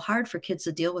that's, hard for kids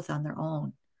to deal with on their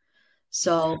own.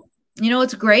 So,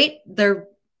 it's great. They're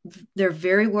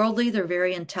very worldly. They're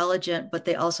very intelligent, but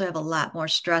they also have a lot more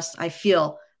stress. I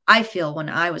feel when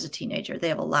I was a teenager, they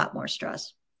have a lot more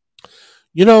stress.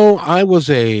 I was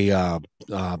a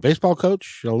baseball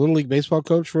coach, a little league baseball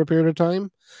coach for a period of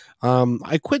time.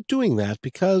 I quit doing that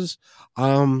because,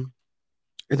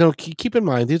 keep in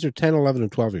mind, these are 10, 11,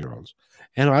 and 12-year-olds.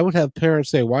 And I would have parents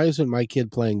say, why isn't my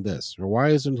kid playing this? Or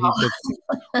why isn't he?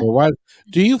 Or why?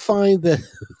 Do you find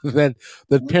that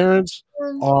parents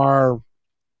are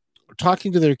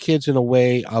talking to their kids in a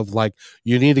way of like,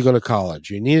 you need to go to college,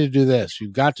 you need to do this,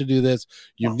 you've got to do this,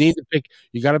 you need to pick,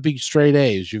 you got to be straight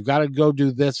A's, you've got to go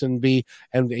do this and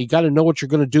you got to know what you're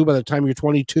going to do by the time you're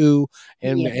 22,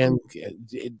 and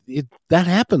that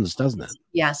happens, doesn't it?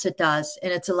 Yes, it does.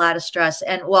 And it's a lot of stress.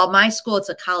 And well, my school, it's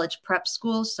a college prep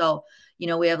school, so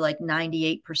we have like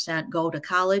 98% go to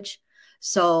college.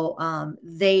 So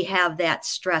they have that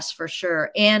stress for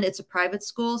sure. And it's a private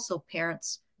school, so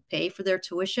parents pay for their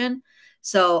tuition.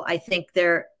 So I think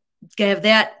they're going to have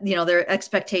that, their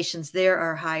expectations there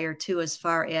are higher too, as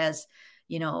far as,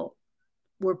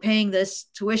 we're paying this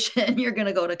tuition, you're going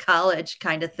to go to college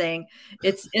kind of thing.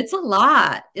 It's a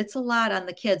lot. It's a lot on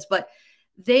the kids, but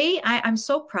I'm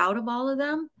so proud of all of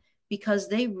them, because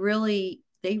they really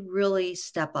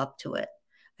step up to it.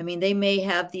 I mean, they may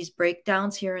have these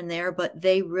breakdowns here and there, but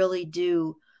they really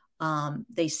do.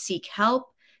 They seek help.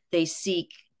 They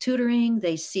seek tutoring.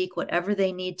 They seek whatever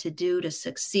they need to do to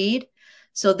succeed.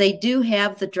 So they do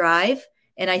have the drive.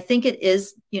 And I think it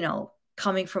is,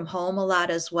 coming from home a lot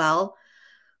as well.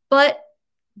 But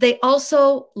they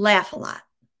also laugh a lot.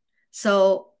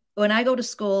 So when I go to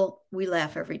school, we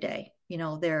laugh every day.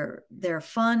 They're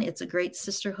fun. It's a great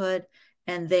sisterhood,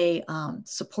 and they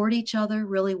support each other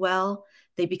really well.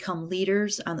 They become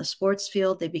leaders on the sports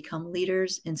field. They become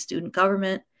leaders in student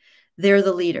government. They're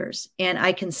the leaders. And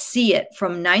I can see it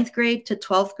from 9th grade to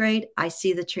 12th grade. I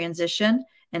see the transition,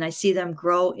 and I see them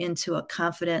grow into a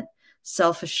confident,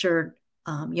 self-assured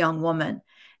young woman.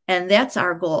 And that's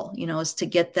our goal, is to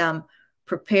get them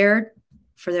prepared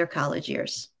for their college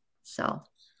years. So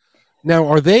now,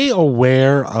 are they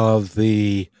aware of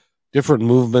the different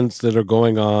movements that are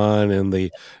going on, and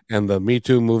the Me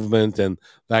Too movement and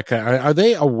that kind? Are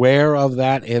they aware of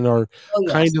that, and are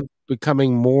kind of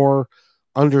becoming more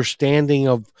understanding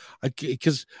of?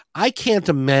 Because I can't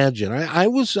imagine. I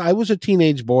was a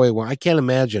teenage boy when I can't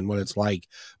imagine what it's like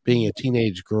being a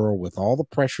teenage girl with all the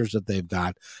pressures that they've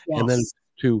got, and then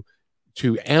to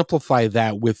amplify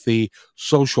that with the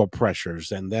social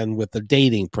pressures, and then with the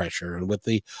dating pressure, and with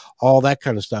all that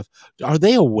kind of stuff. Are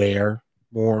they aware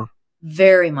more?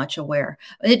 Very much aware.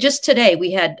 Just today,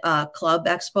 we had Club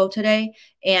Expo today,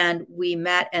 and we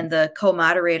met, and the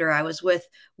co-moderator I was with,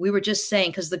 we were just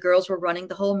saying, because the girls were running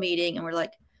the whole meeting, and we're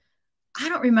like, I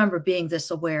don't remember being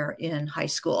this aware in high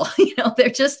school. We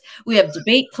have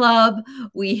debate club,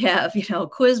 we have,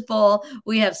 quiz bowl,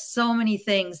 we have so many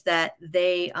things that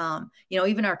they,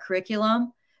 even our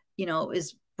curriculum,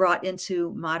 is brought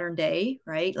into modern day,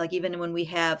 right? Like even when we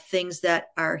have things that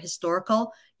are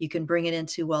historical, you can bring it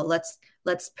into, well,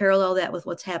 let's parallel that with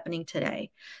what's happening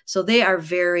today. So they are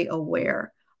very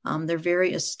aware. They're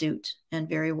very astute and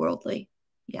very worldly.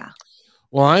 Yeah.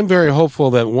 Well, I'm very hopeful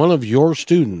that one of your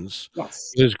students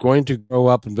is going to grow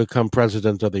up and become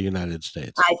president of the United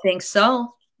States. I think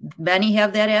so. Many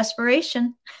have that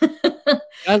aspiration.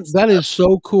 That is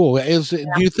so cool. Do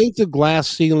you think the glass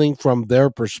ceiling from their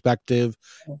perspective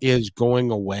is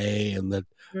going away, and that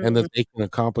they can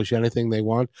accomplish anything they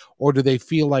want? Or do they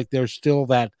feel like there's still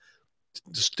that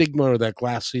stigma or that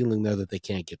glass ceiling there that they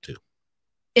can't get to?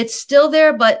 It's still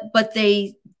there, but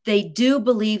they do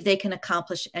believe they can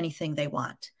accomplish anything they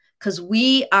want, because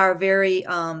we are very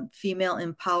female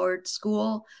empowered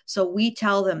school. So we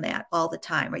tell them that all the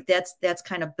time, right? That's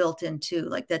kind of built into,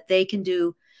 like, that they can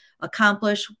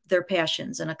accomplish their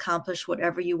passions and accomplish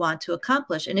whatever you want to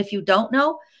accomplish. And if you don't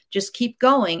know, just keep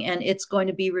going, and it's going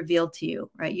to be revealed to you,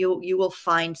 right? You will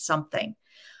find something.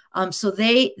 So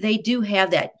they do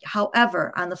have that.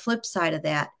 However, on the flip side of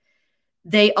that,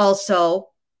 they also,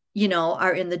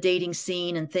 are in the dating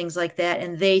scene and things like that,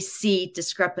 and they see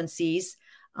discrepancies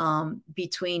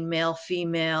between male,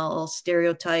 female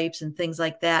stereotypes and things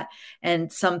like that.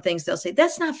 And some things they'll say,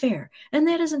 that's not fair, and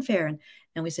that isn't fair.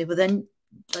 And we say, well, then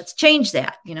let's change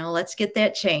that, let's get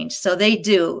that changed. So they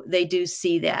do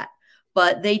see that,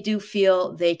 but they do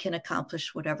feel they can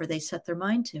accomplish whatever they set their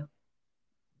mind to.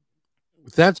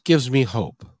 That gives me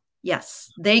hope.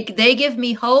 Yes, they give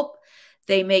me hope.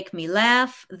 They make me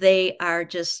laugh. They are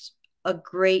just a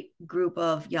great group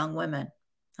of young women.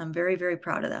 I'm very, very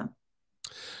proud of them.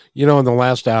 In the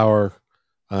last hour,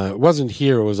 it wasn't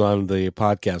here, it was on the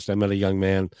podcast, I met a young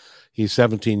man. He's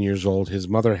 17 years old. His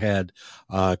mother had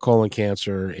colon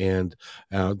cancer, and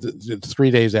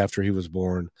 3 days after he was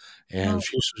born, and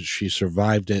she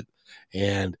survived it.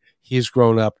 And he's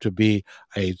grown up to be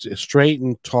a straight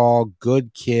and tall,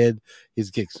 good kid. He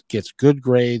gets good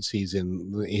grades. He's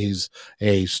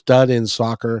a stud in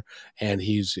soccer, and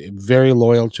he's very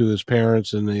loyal to his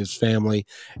parents and his family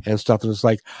and stuff. And it's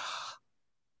like,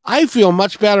 I feel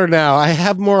much better now. I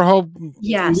have more hope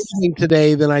leaving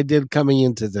today than I did coming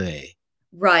in today.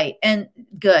 Right. And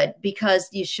good, because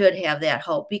you should have that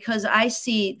hope, because I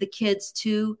see the kids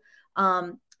too.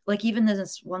 Like even in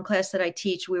this one class that I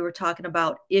teach, we were talking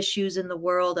about issues in the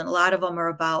world, and a lot of them are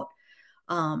about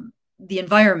the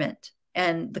environment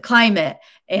and the climate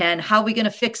and how are we going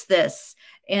to fix this.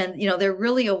 And, they're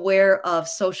really aware of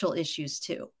social issues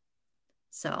too.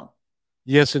 So.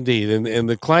 Yes, indeed. And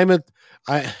the climate,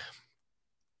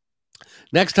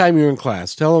 next time you're in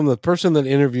class, tell them the person that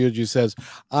interviewed you says,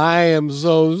 I am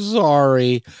so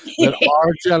sorry that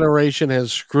our generation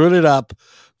has screwed it up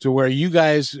to where you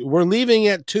guys were leaving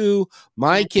it to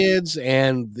my kids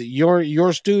and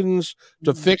your students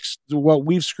to fix what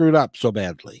we've screwed up so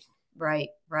badly. Right,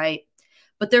 right.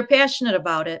 But they're passionate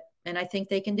about it, and I think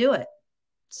they can do it.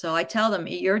 So I tell them,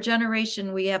 your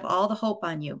generation, we have all the hope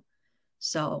on you.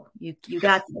 So you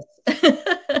got this.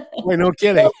 Wait, no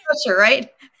kidding. No pressure, right?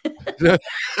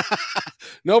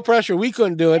 No pressure. We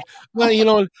couldn't do it. Well,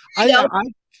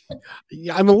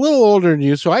 I'm a little older than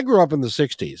you, so I grew up in the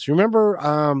 60s. Remember?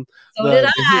 So did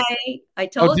I. I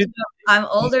told you I'm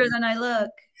older than I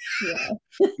look. Yeah.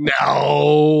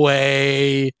 No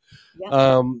way.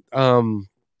 Yeah.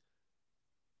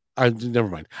 Never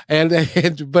mind.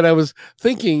 But I was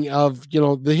thinking of the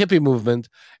hippie movement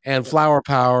and flower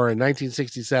power in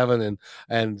 1967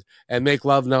 and make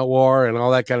love not war and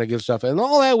all that kind of good stuff, and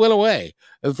all that went away.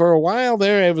 And for a while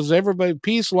there, it was everybody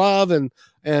peace, love, and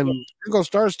Ringo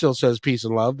Starr still says peace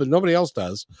and love, but nobody else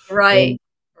does. Right.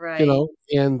 Right.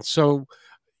 And so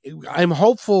I'm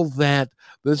hopeful that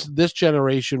this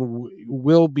generation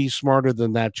will be smarter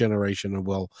than that generation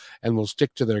and will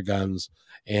stick to their guns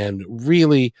and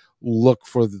really look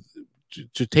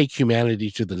to take humanity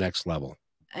to the next level.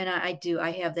 And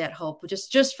I have that hope,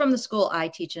 just from the school I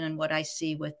teach in and what I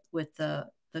see with the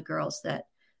girls, that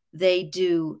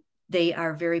they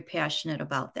are very passionate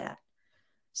about that.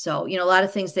 So, a lot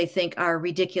of things they think are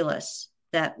ridiculous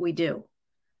that we do.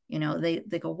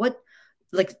 They go, what?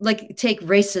 Like take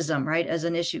racism, right, as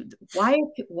an issue.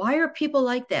 Why are people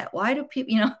like that? Why do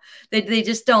people, they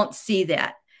just don't see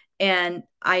that. And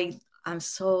I'm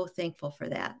so thankful for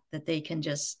that they can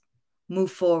just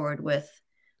move forward with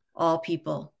all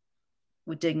people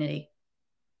with dignity.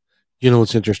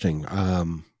 It's interesting.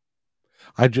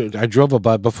 I drove a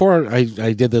bus before I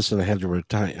did this, and I had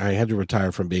to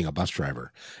retire from being a bus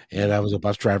driver, and I was a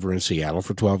bus driver in Seattle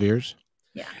for 12 years.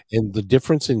 Yeah. And the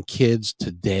difference in kids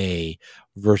today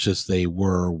versus they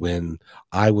were when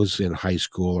I was in high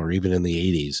school or even in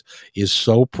the 80s is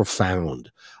so profound.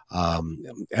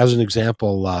 As an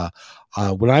example,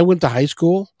 when I went to high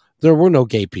school, there were no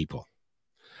gay people.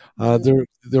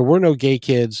 There were no gay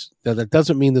kids. Now, that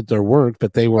doesn't mean that there weren't,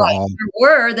 but they were all. There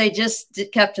were. They just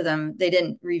kept to them. They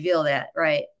didn't reveal that,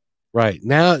 right? Right.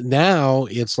 Now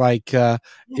it's like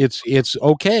it's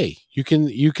okay. You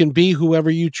can be whoever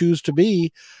you choose to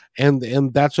be,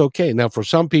 and that's okay. Now, for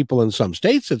some people in some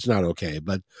states, it's not okay,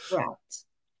 but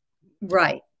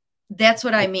right. That's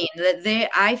what I mean.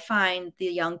 I find the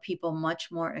young people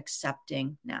much more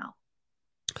accepting now.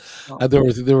 There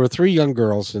were three young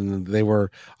girls, and they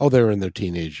were in their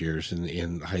teenage years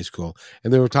in high school,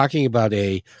 and they were talking about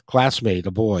a classmate,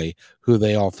 a boy who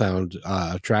they all found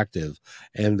attractive,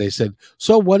 and they said,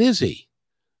 "So what is he?"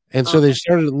 And so they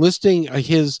started listing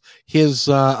his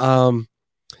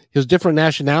different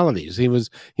nationalities. He was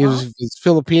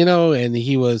Filipino, and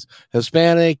he was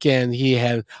Hispanic, and he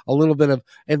had a little bit of,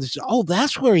 and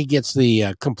that's where he gets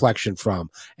the complexion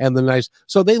from, and the nice.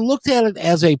 So they looked at it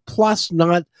as a plus,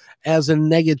 not as a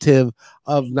negative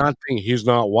of not being, he's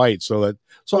not white.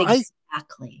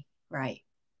 Exactly. Right.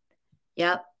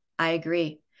 Yep. I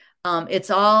agree. It's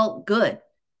all good,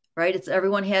 right?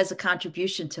 Everyone has a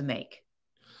contribution to make.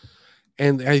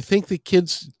 And I think the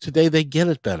kids today, they get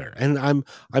it better. And at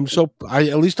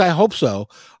least I hope so.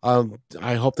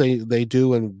 I hope they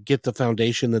do and get the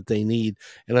foundation that they need.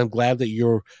 And I'm glad that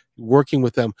you're working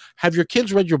with them. Have your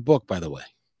kids read your book, by the way?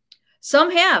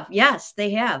 Some have. Yes,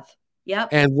 they have. Yep.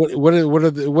 And what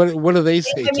do they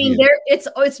say? I mean,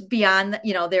 it's beyond,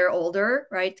 they're older,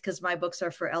 right? Because my books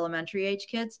are for elementary age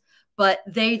kids, but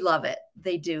they love it.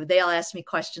 They do. They all ask me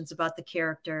questions about the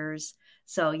characters.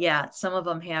 So yeah, some of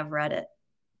them have read it.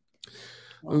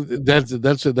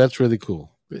 That's really cool.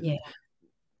 Yeah.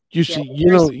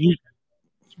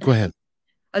 Go ahead.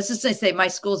 I was just going to say, my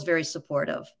school's very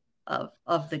supportive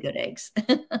of the Good Eggs.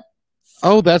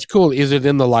 Oh, that's cool. Is it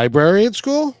in the library at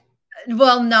school?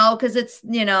 Well, no, because it's,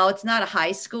 it's not a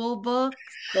high school book.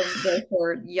 They're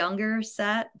for younger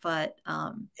set, but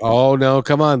Oh no,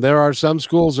 come on. There are some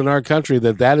schools in our country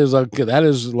that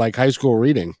is like high school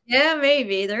reading. yeah,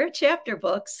 maybe they're chapter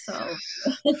books.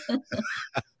 So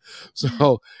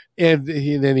So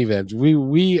in any event,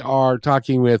 we are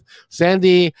talking with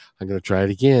Sandy. I'm going to try it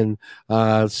again.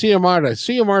 Ciamato.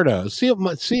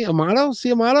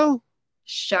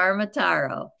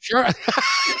 Sharmataro. Sure.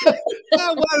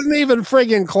 That wasn't even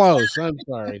friggin' close. I'm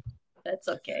sorry. That's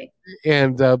okay.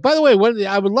 And by the way,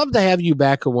 I would love to have you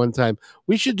back at one time.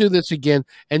 We should do this again,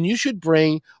 and you should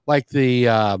bring like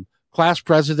the class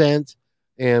president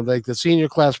and like the senior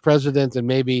class president, and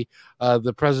maybe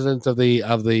the president of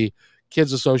the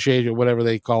kids association, whatever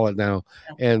they call it now,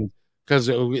 and because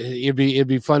it'd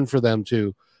be fun for them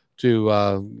to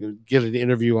get an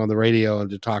interview on the radio and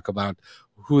to talk about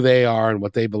who they are and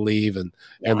what they believe and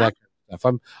that kind of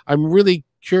stuff. I'm really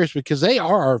curious because they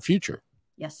are our future.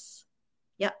 Yes.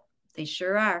 They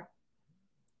sure are.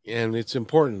 And it's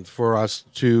important for us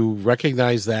to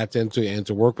recognize that and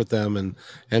to work with them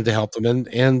and to help them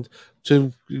and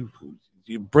to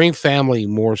bring family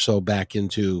more so back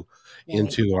into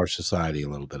our society a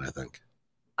little bit, I think.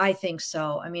 I think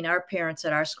so. I mean, our parents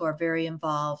at our school are very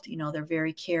involved. They're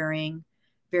very caring,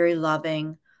 very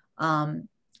loving. And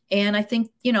I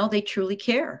think, they truly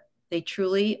care. They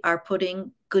truly are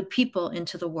putting good people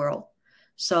into the world.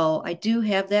 So I do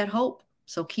have that hope.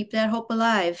 So keep that hope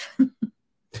alive.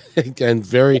 And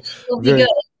very good.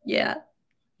 Yeah.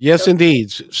 Yes,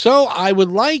 indeed. So I would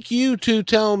like you to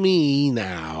tell me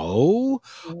now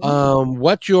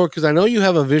because I know you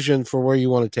have a vision for where you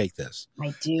want to take this.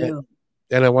 I do.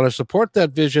 And I want to support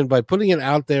that vision by putting it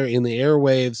out there in the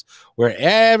airwaves where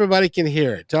everybody can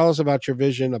hear it. Tell us about your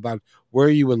vision, about where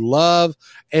you would love,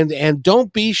 and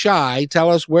don't be shy. Tell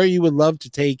us where you would love to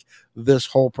take this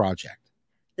whole project.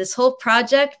 This whole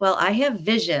project, well, I have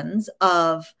visions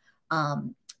of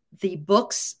the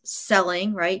books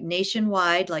selling, right,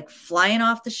 nationwide, like flying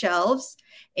off the shelves,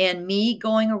 and me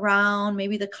going around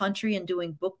maybe the country and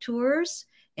doing book tours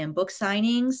and book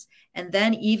signings, and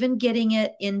then even getting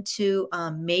it into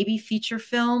maybe feature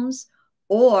films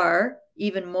or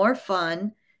even more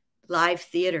fun, live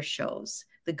theater shows.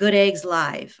 The Good Eggs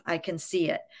Live, I can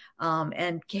see it.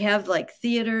 And have like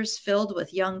theaters filled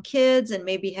with young kids and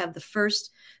maybe have the first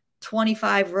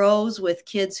 25 rows with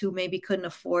kids who maybe couldn't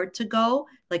afford to go,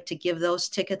 like to give those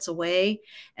tickets away,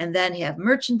 and then have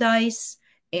merchandise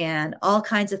and all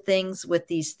kinds of things with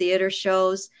these theater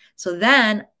shows. So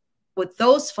then with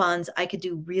those funds, I could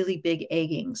do really big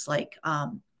eggings like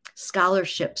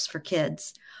scholarships for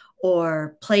kids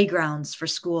or playgrounds for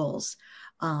schools.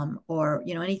 Or,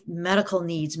 any medical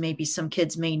needs, maybe some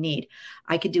kids may need.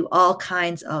 I could do all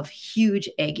kinds of huge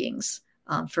eggings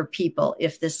for people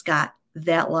if this got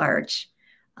that large,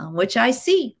 which I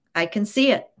can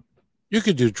see it. You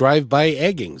could do drive-by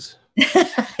eggings.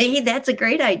 Hey, that's a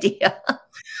great idea.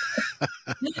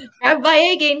 Drive-by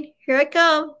egging. Here I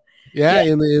come. Yeah.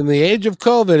 In the age of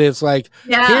COVID, it's like,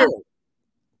 here.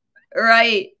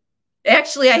 Right.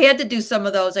 Actually, I had to do some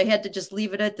of those. I had to just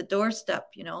leave it at the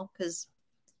doorstep, because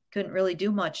couldn't really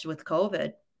do much with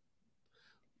COVID.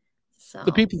 So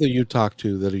the people that you talk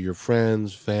to that are your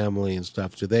friends, family and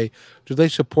stuff, do they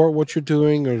support what you're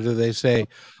doing, or do they say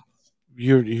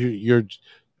you're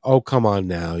oh, come on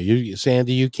now,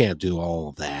 Sandy, you can't do all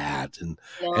of that and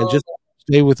just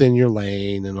stay within your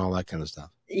lane and all that kind of stuff?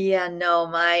 Yeah, no,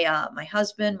 my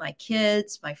husband, my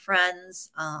kids, my friends,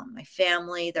 my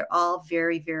family, they're all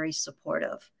very, very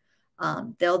supportive.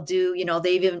 They'll do,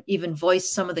 they've even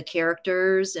voiced some of the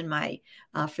characters in my,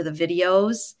 for the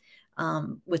videos,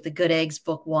 with the Good Eggs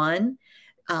Book 1.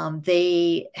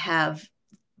 They have,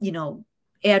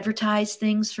 advertised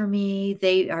things for me.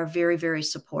 They are very, very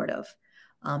supportive.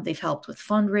 They've helped with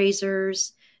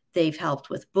fundraisers. They've helped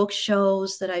with book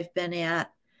shows that I've been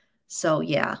at. So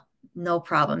yeah, no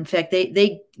problem. In fact,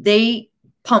 they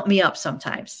pump me up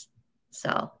sometimes.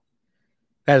 So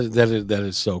that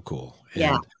is so cool.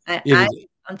 Yeah.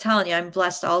 I'm telling you, I'm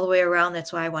blessed all the way around.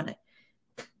 That's why I want to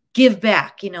give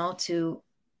back, to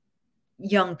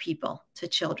young people, to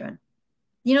children,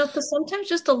 because sometimes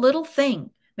just a little thing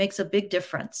makes a big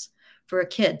difference for a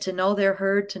kid, to know they're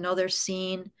heard, to know they're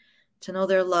seen, to know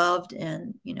they're loved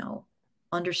and,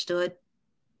 understood.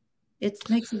 It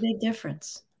makes a big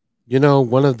difference.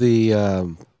 One of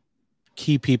the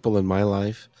key people in my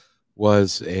life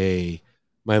was my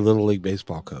Little League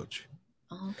baseball coach.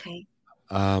 Okay.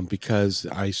 Because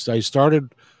I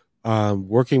started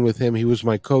working with him. He was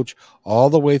my coach all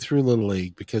the way through Little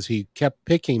League because he kept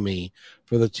picking me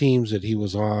for the teams that he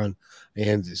was on.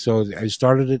 And so I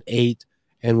started at 8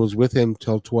 and was with him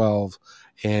till 12.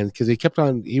 And because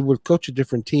he would coach a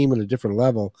different team at a different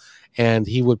level, and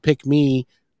he would pick me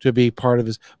to be part of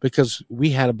his, because we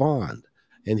had a bond.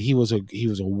 And he was a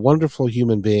wonderful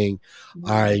human being.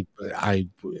 I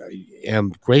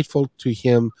am grateful to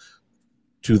him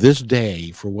to this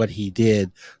day for what he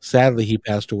did. Sadly, he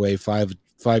passed away five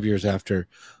years after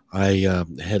I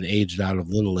had aged out of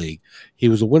Little League. He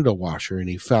was a window washer, and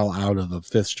he fell out of a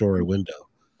 5th-story window.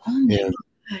 Oh my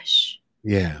gosh!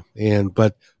 Yeah,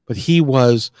 but he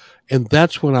was, and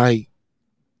that's when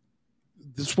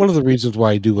it's one of the reasons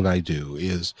why I do what I do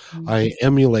is I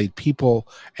emulate people,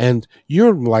 and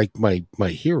you're like my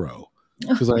hero,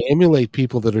 because I emulate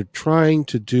people that are trying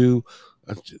to do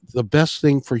the best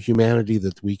thing for humanity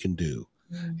that we can do.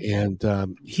 And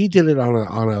he did it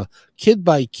on a kid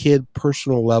by kid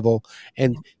personal level,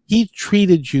 and he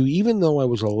treated you, even though I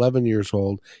was 11 years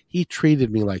old, he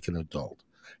treated me like an adult,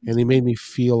 and he made me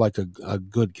feel like a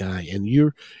good guy. And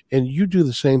you do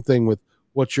the same thing with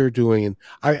what you're doing. And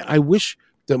I wish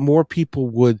that more people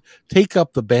would take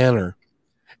up the banner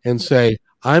and say,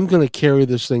 I'm going to carry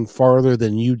this thing farther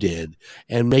than you did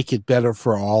and make it better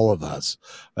for all of us,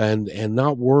 and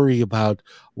not worry about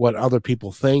what other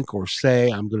people think or say.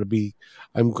 I'm going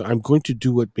to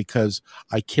do it because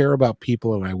I care about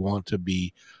people, and I want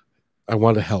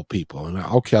to help people. And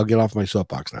okay, I'll get off my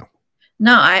soapbox now.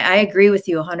 No, I agree with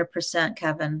you 100%,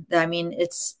 Kevin. I mean,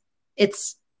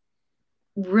 it's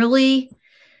really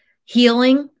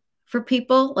healing for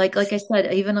people. Like I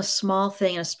said, even a small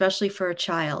thing, especially for a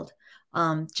child,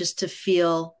 just to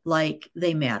feel like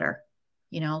they matter,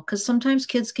 because sometimes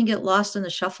kids can get lost in the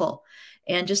shuffle,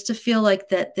 and just to feel like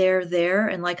that they're there,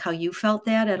 and like how you felt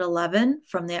that at 11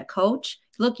 from that coach.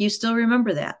 Look, you still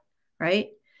remember that, right?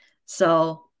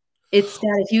 So it's got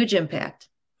a huge impact.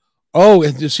 Oh,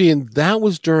 and you see, and that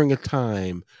was during a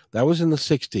time that was in the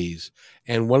 60s.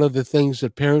 And one of the things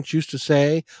that parents used to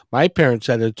say, my parents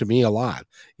said it to me a lot,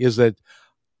 is that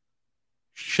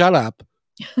shut up.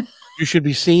 You should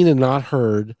be seen and not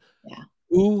heard. Yeah.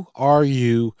 Who are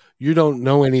you? You don't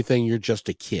know anything. You're just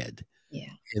a kid. Yeah.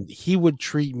 And he would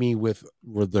treat me with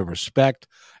the respect,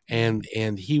 and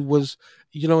he was,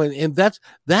 and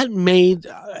that made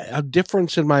a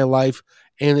difference in my life.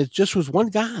 And it just was one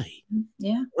guy.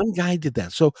 Yeah. One guy did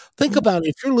that. So think about,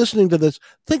 if you're listening to this,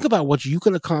 think about what you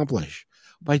can accomplish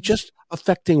by just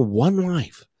affecting one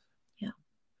life. Yeah.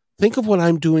 Think of what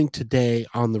I'm doing today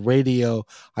on the radio.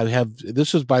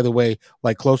 This is, by the way,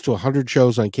 like close to 100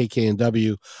 shows on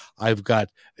KKNW. I've got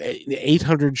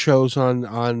 800 shows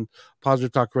on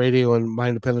Positive Talk Radio and My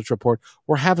Independence Report.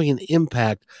 We're having an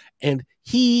impact, and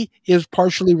he is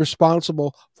partially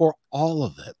responsible for all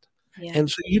of it. Yeah.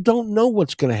 And so you don't know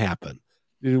what's going to happen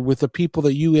with the people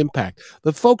that you impact,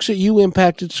 the folks that you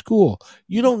impact at school.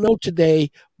 You don't know today,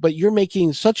 but you're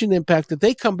making such an impact that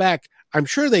they come back. I'm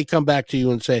sure they come back to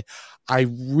you and say, I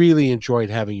really enjoyed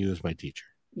having you as my teacher.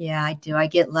 Yeah, I do. I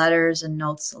get letters and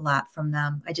notes a lot from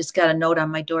them. I just got a note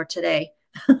on my door today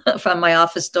from my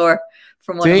office door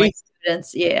from one of my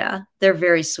students. Yeah, they're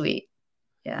very sweet.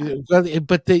 Yeah.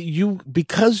 But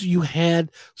because you had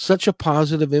such a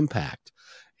positive impact,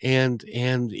 and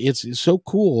it's so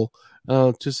cool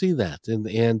to see that.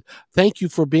 And thank you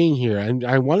for being here. And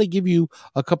I want to give you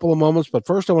a couple of moments, but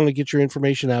first I want to get your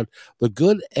information out.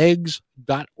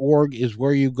 thegoodeggz.org is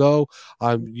where you go.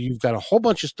 You've got a whole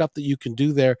bunch of stuff that you can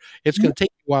do there. It's going to take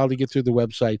you a while to get through the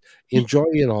website. Enjoy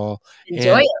it all.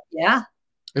 Enjoy it. Yeah.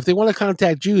 If they want to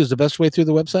contact you, is the best way through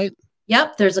the website?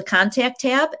 Yep. There's a contact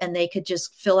tab, and they could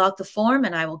just fill out the form,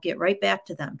 and I will get right back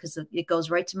to them because it goes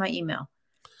right to my email.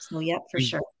 So, yep, for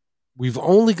sure. We've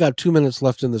only got 2 minutes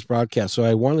left in this broadcast, so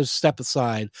I want to step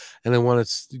aside, and I want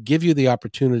to give you the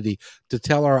opportunity to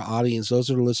tell our audience, those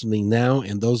that are listening now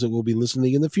and those that will be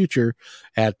listening in the future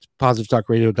at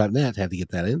positivetalkradio.net, had to get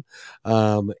that in,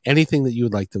 anything that you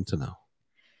would like them to know.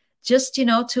 Just,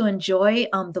 to enjoy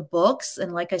the books.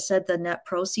 And like I said, the net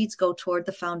proceeds go toward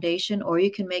the foundation, or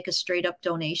you can make a straight up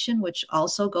donation, which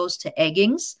also goes to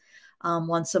Eggings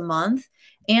once a month.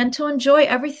 And to enjoy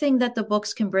everything that the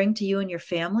books can bring to you and your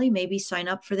family, maybe sign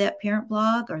up for that parent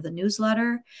blog or the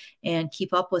newsletter and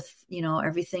keep up with,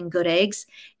 everything Good Eggs,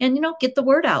 and, get the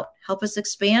word out, help us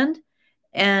expand.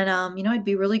 And, I'd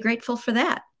be really grateful for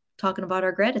that. Talking about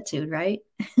our gratitude, right?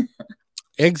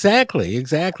 Exactly.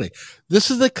 This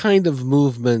is the kind of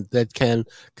movement that can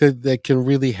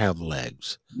really have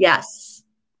legs. Yes.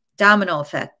 Domino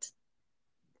effect.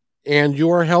 And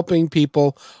you're helping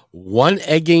people one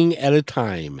egging at a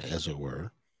time, as it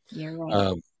were. You're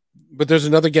right. But there's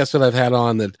another guest that I've had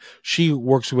on that she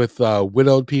works with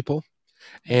widowed people.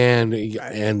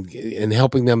 and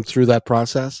helping them through that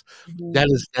process. Mhm. That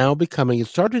is now becoming, it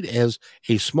started as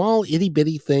a small itty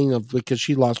bitty thing because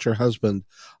she lost her husband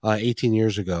 18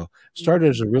 years ago. Started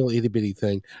as a real itty bitty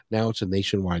thing. Now it's a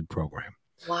nationwide program.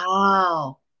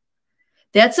 Wow.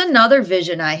 That's another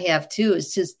vision I have too,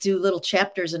 is to do little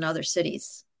chapters in other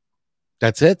cities.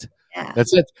 That's it. Yeah.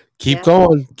 That's it. Keep Yeah.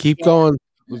 going. Keep Yeah. going.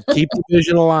 Keep the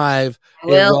vision alive. I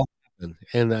It will. will happen.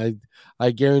 And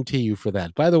I guarantee you for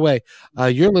that. By the way,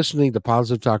 you're listening to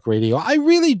Positive Talk Radio. I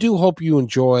really do hope you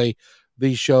enjoy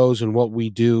these shows and what we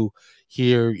do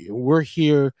here. We're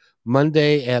here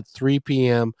Monday at 3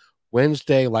 p.m.,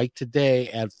 Wednesday, like today,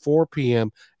 at 4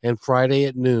 p.m., and Friday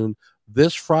at noon.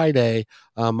 This Friday,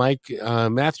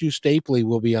 Matthew Stapley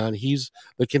will be on. He's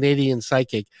the Canadian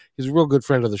psychic. He's a real good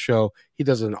friend of the show. He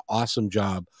does an awesome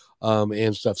job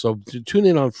and stuff. So tune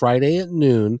in on Friday at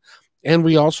noon. And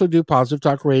we also do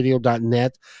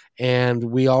positivetalkradio.net, and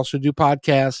we also do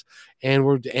podcasts, and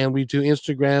we do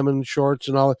Instagram and shorts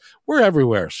and all. We're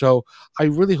everywhere. So I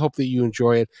really hope that you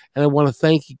enjoy it. And I want to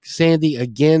thank Sandy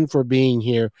again for being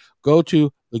here. Go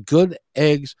to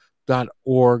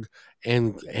thegooteggs.org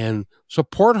and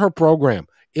support her program.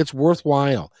 It's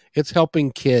worthwhile. It's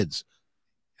helping kids.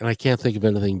 And I can't think of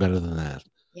anything better than that.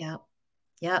 Yeah.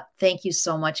 Yeah. Thank you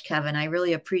so much, Kevin. I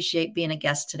really appreciate being a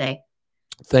guest today.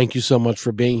 Thank you so much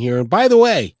for being here. And by the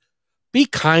way, be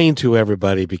kind to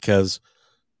everybody, because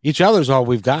each other's all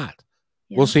we've got.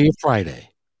 Yeah. We'll see you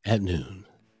Friday at noon.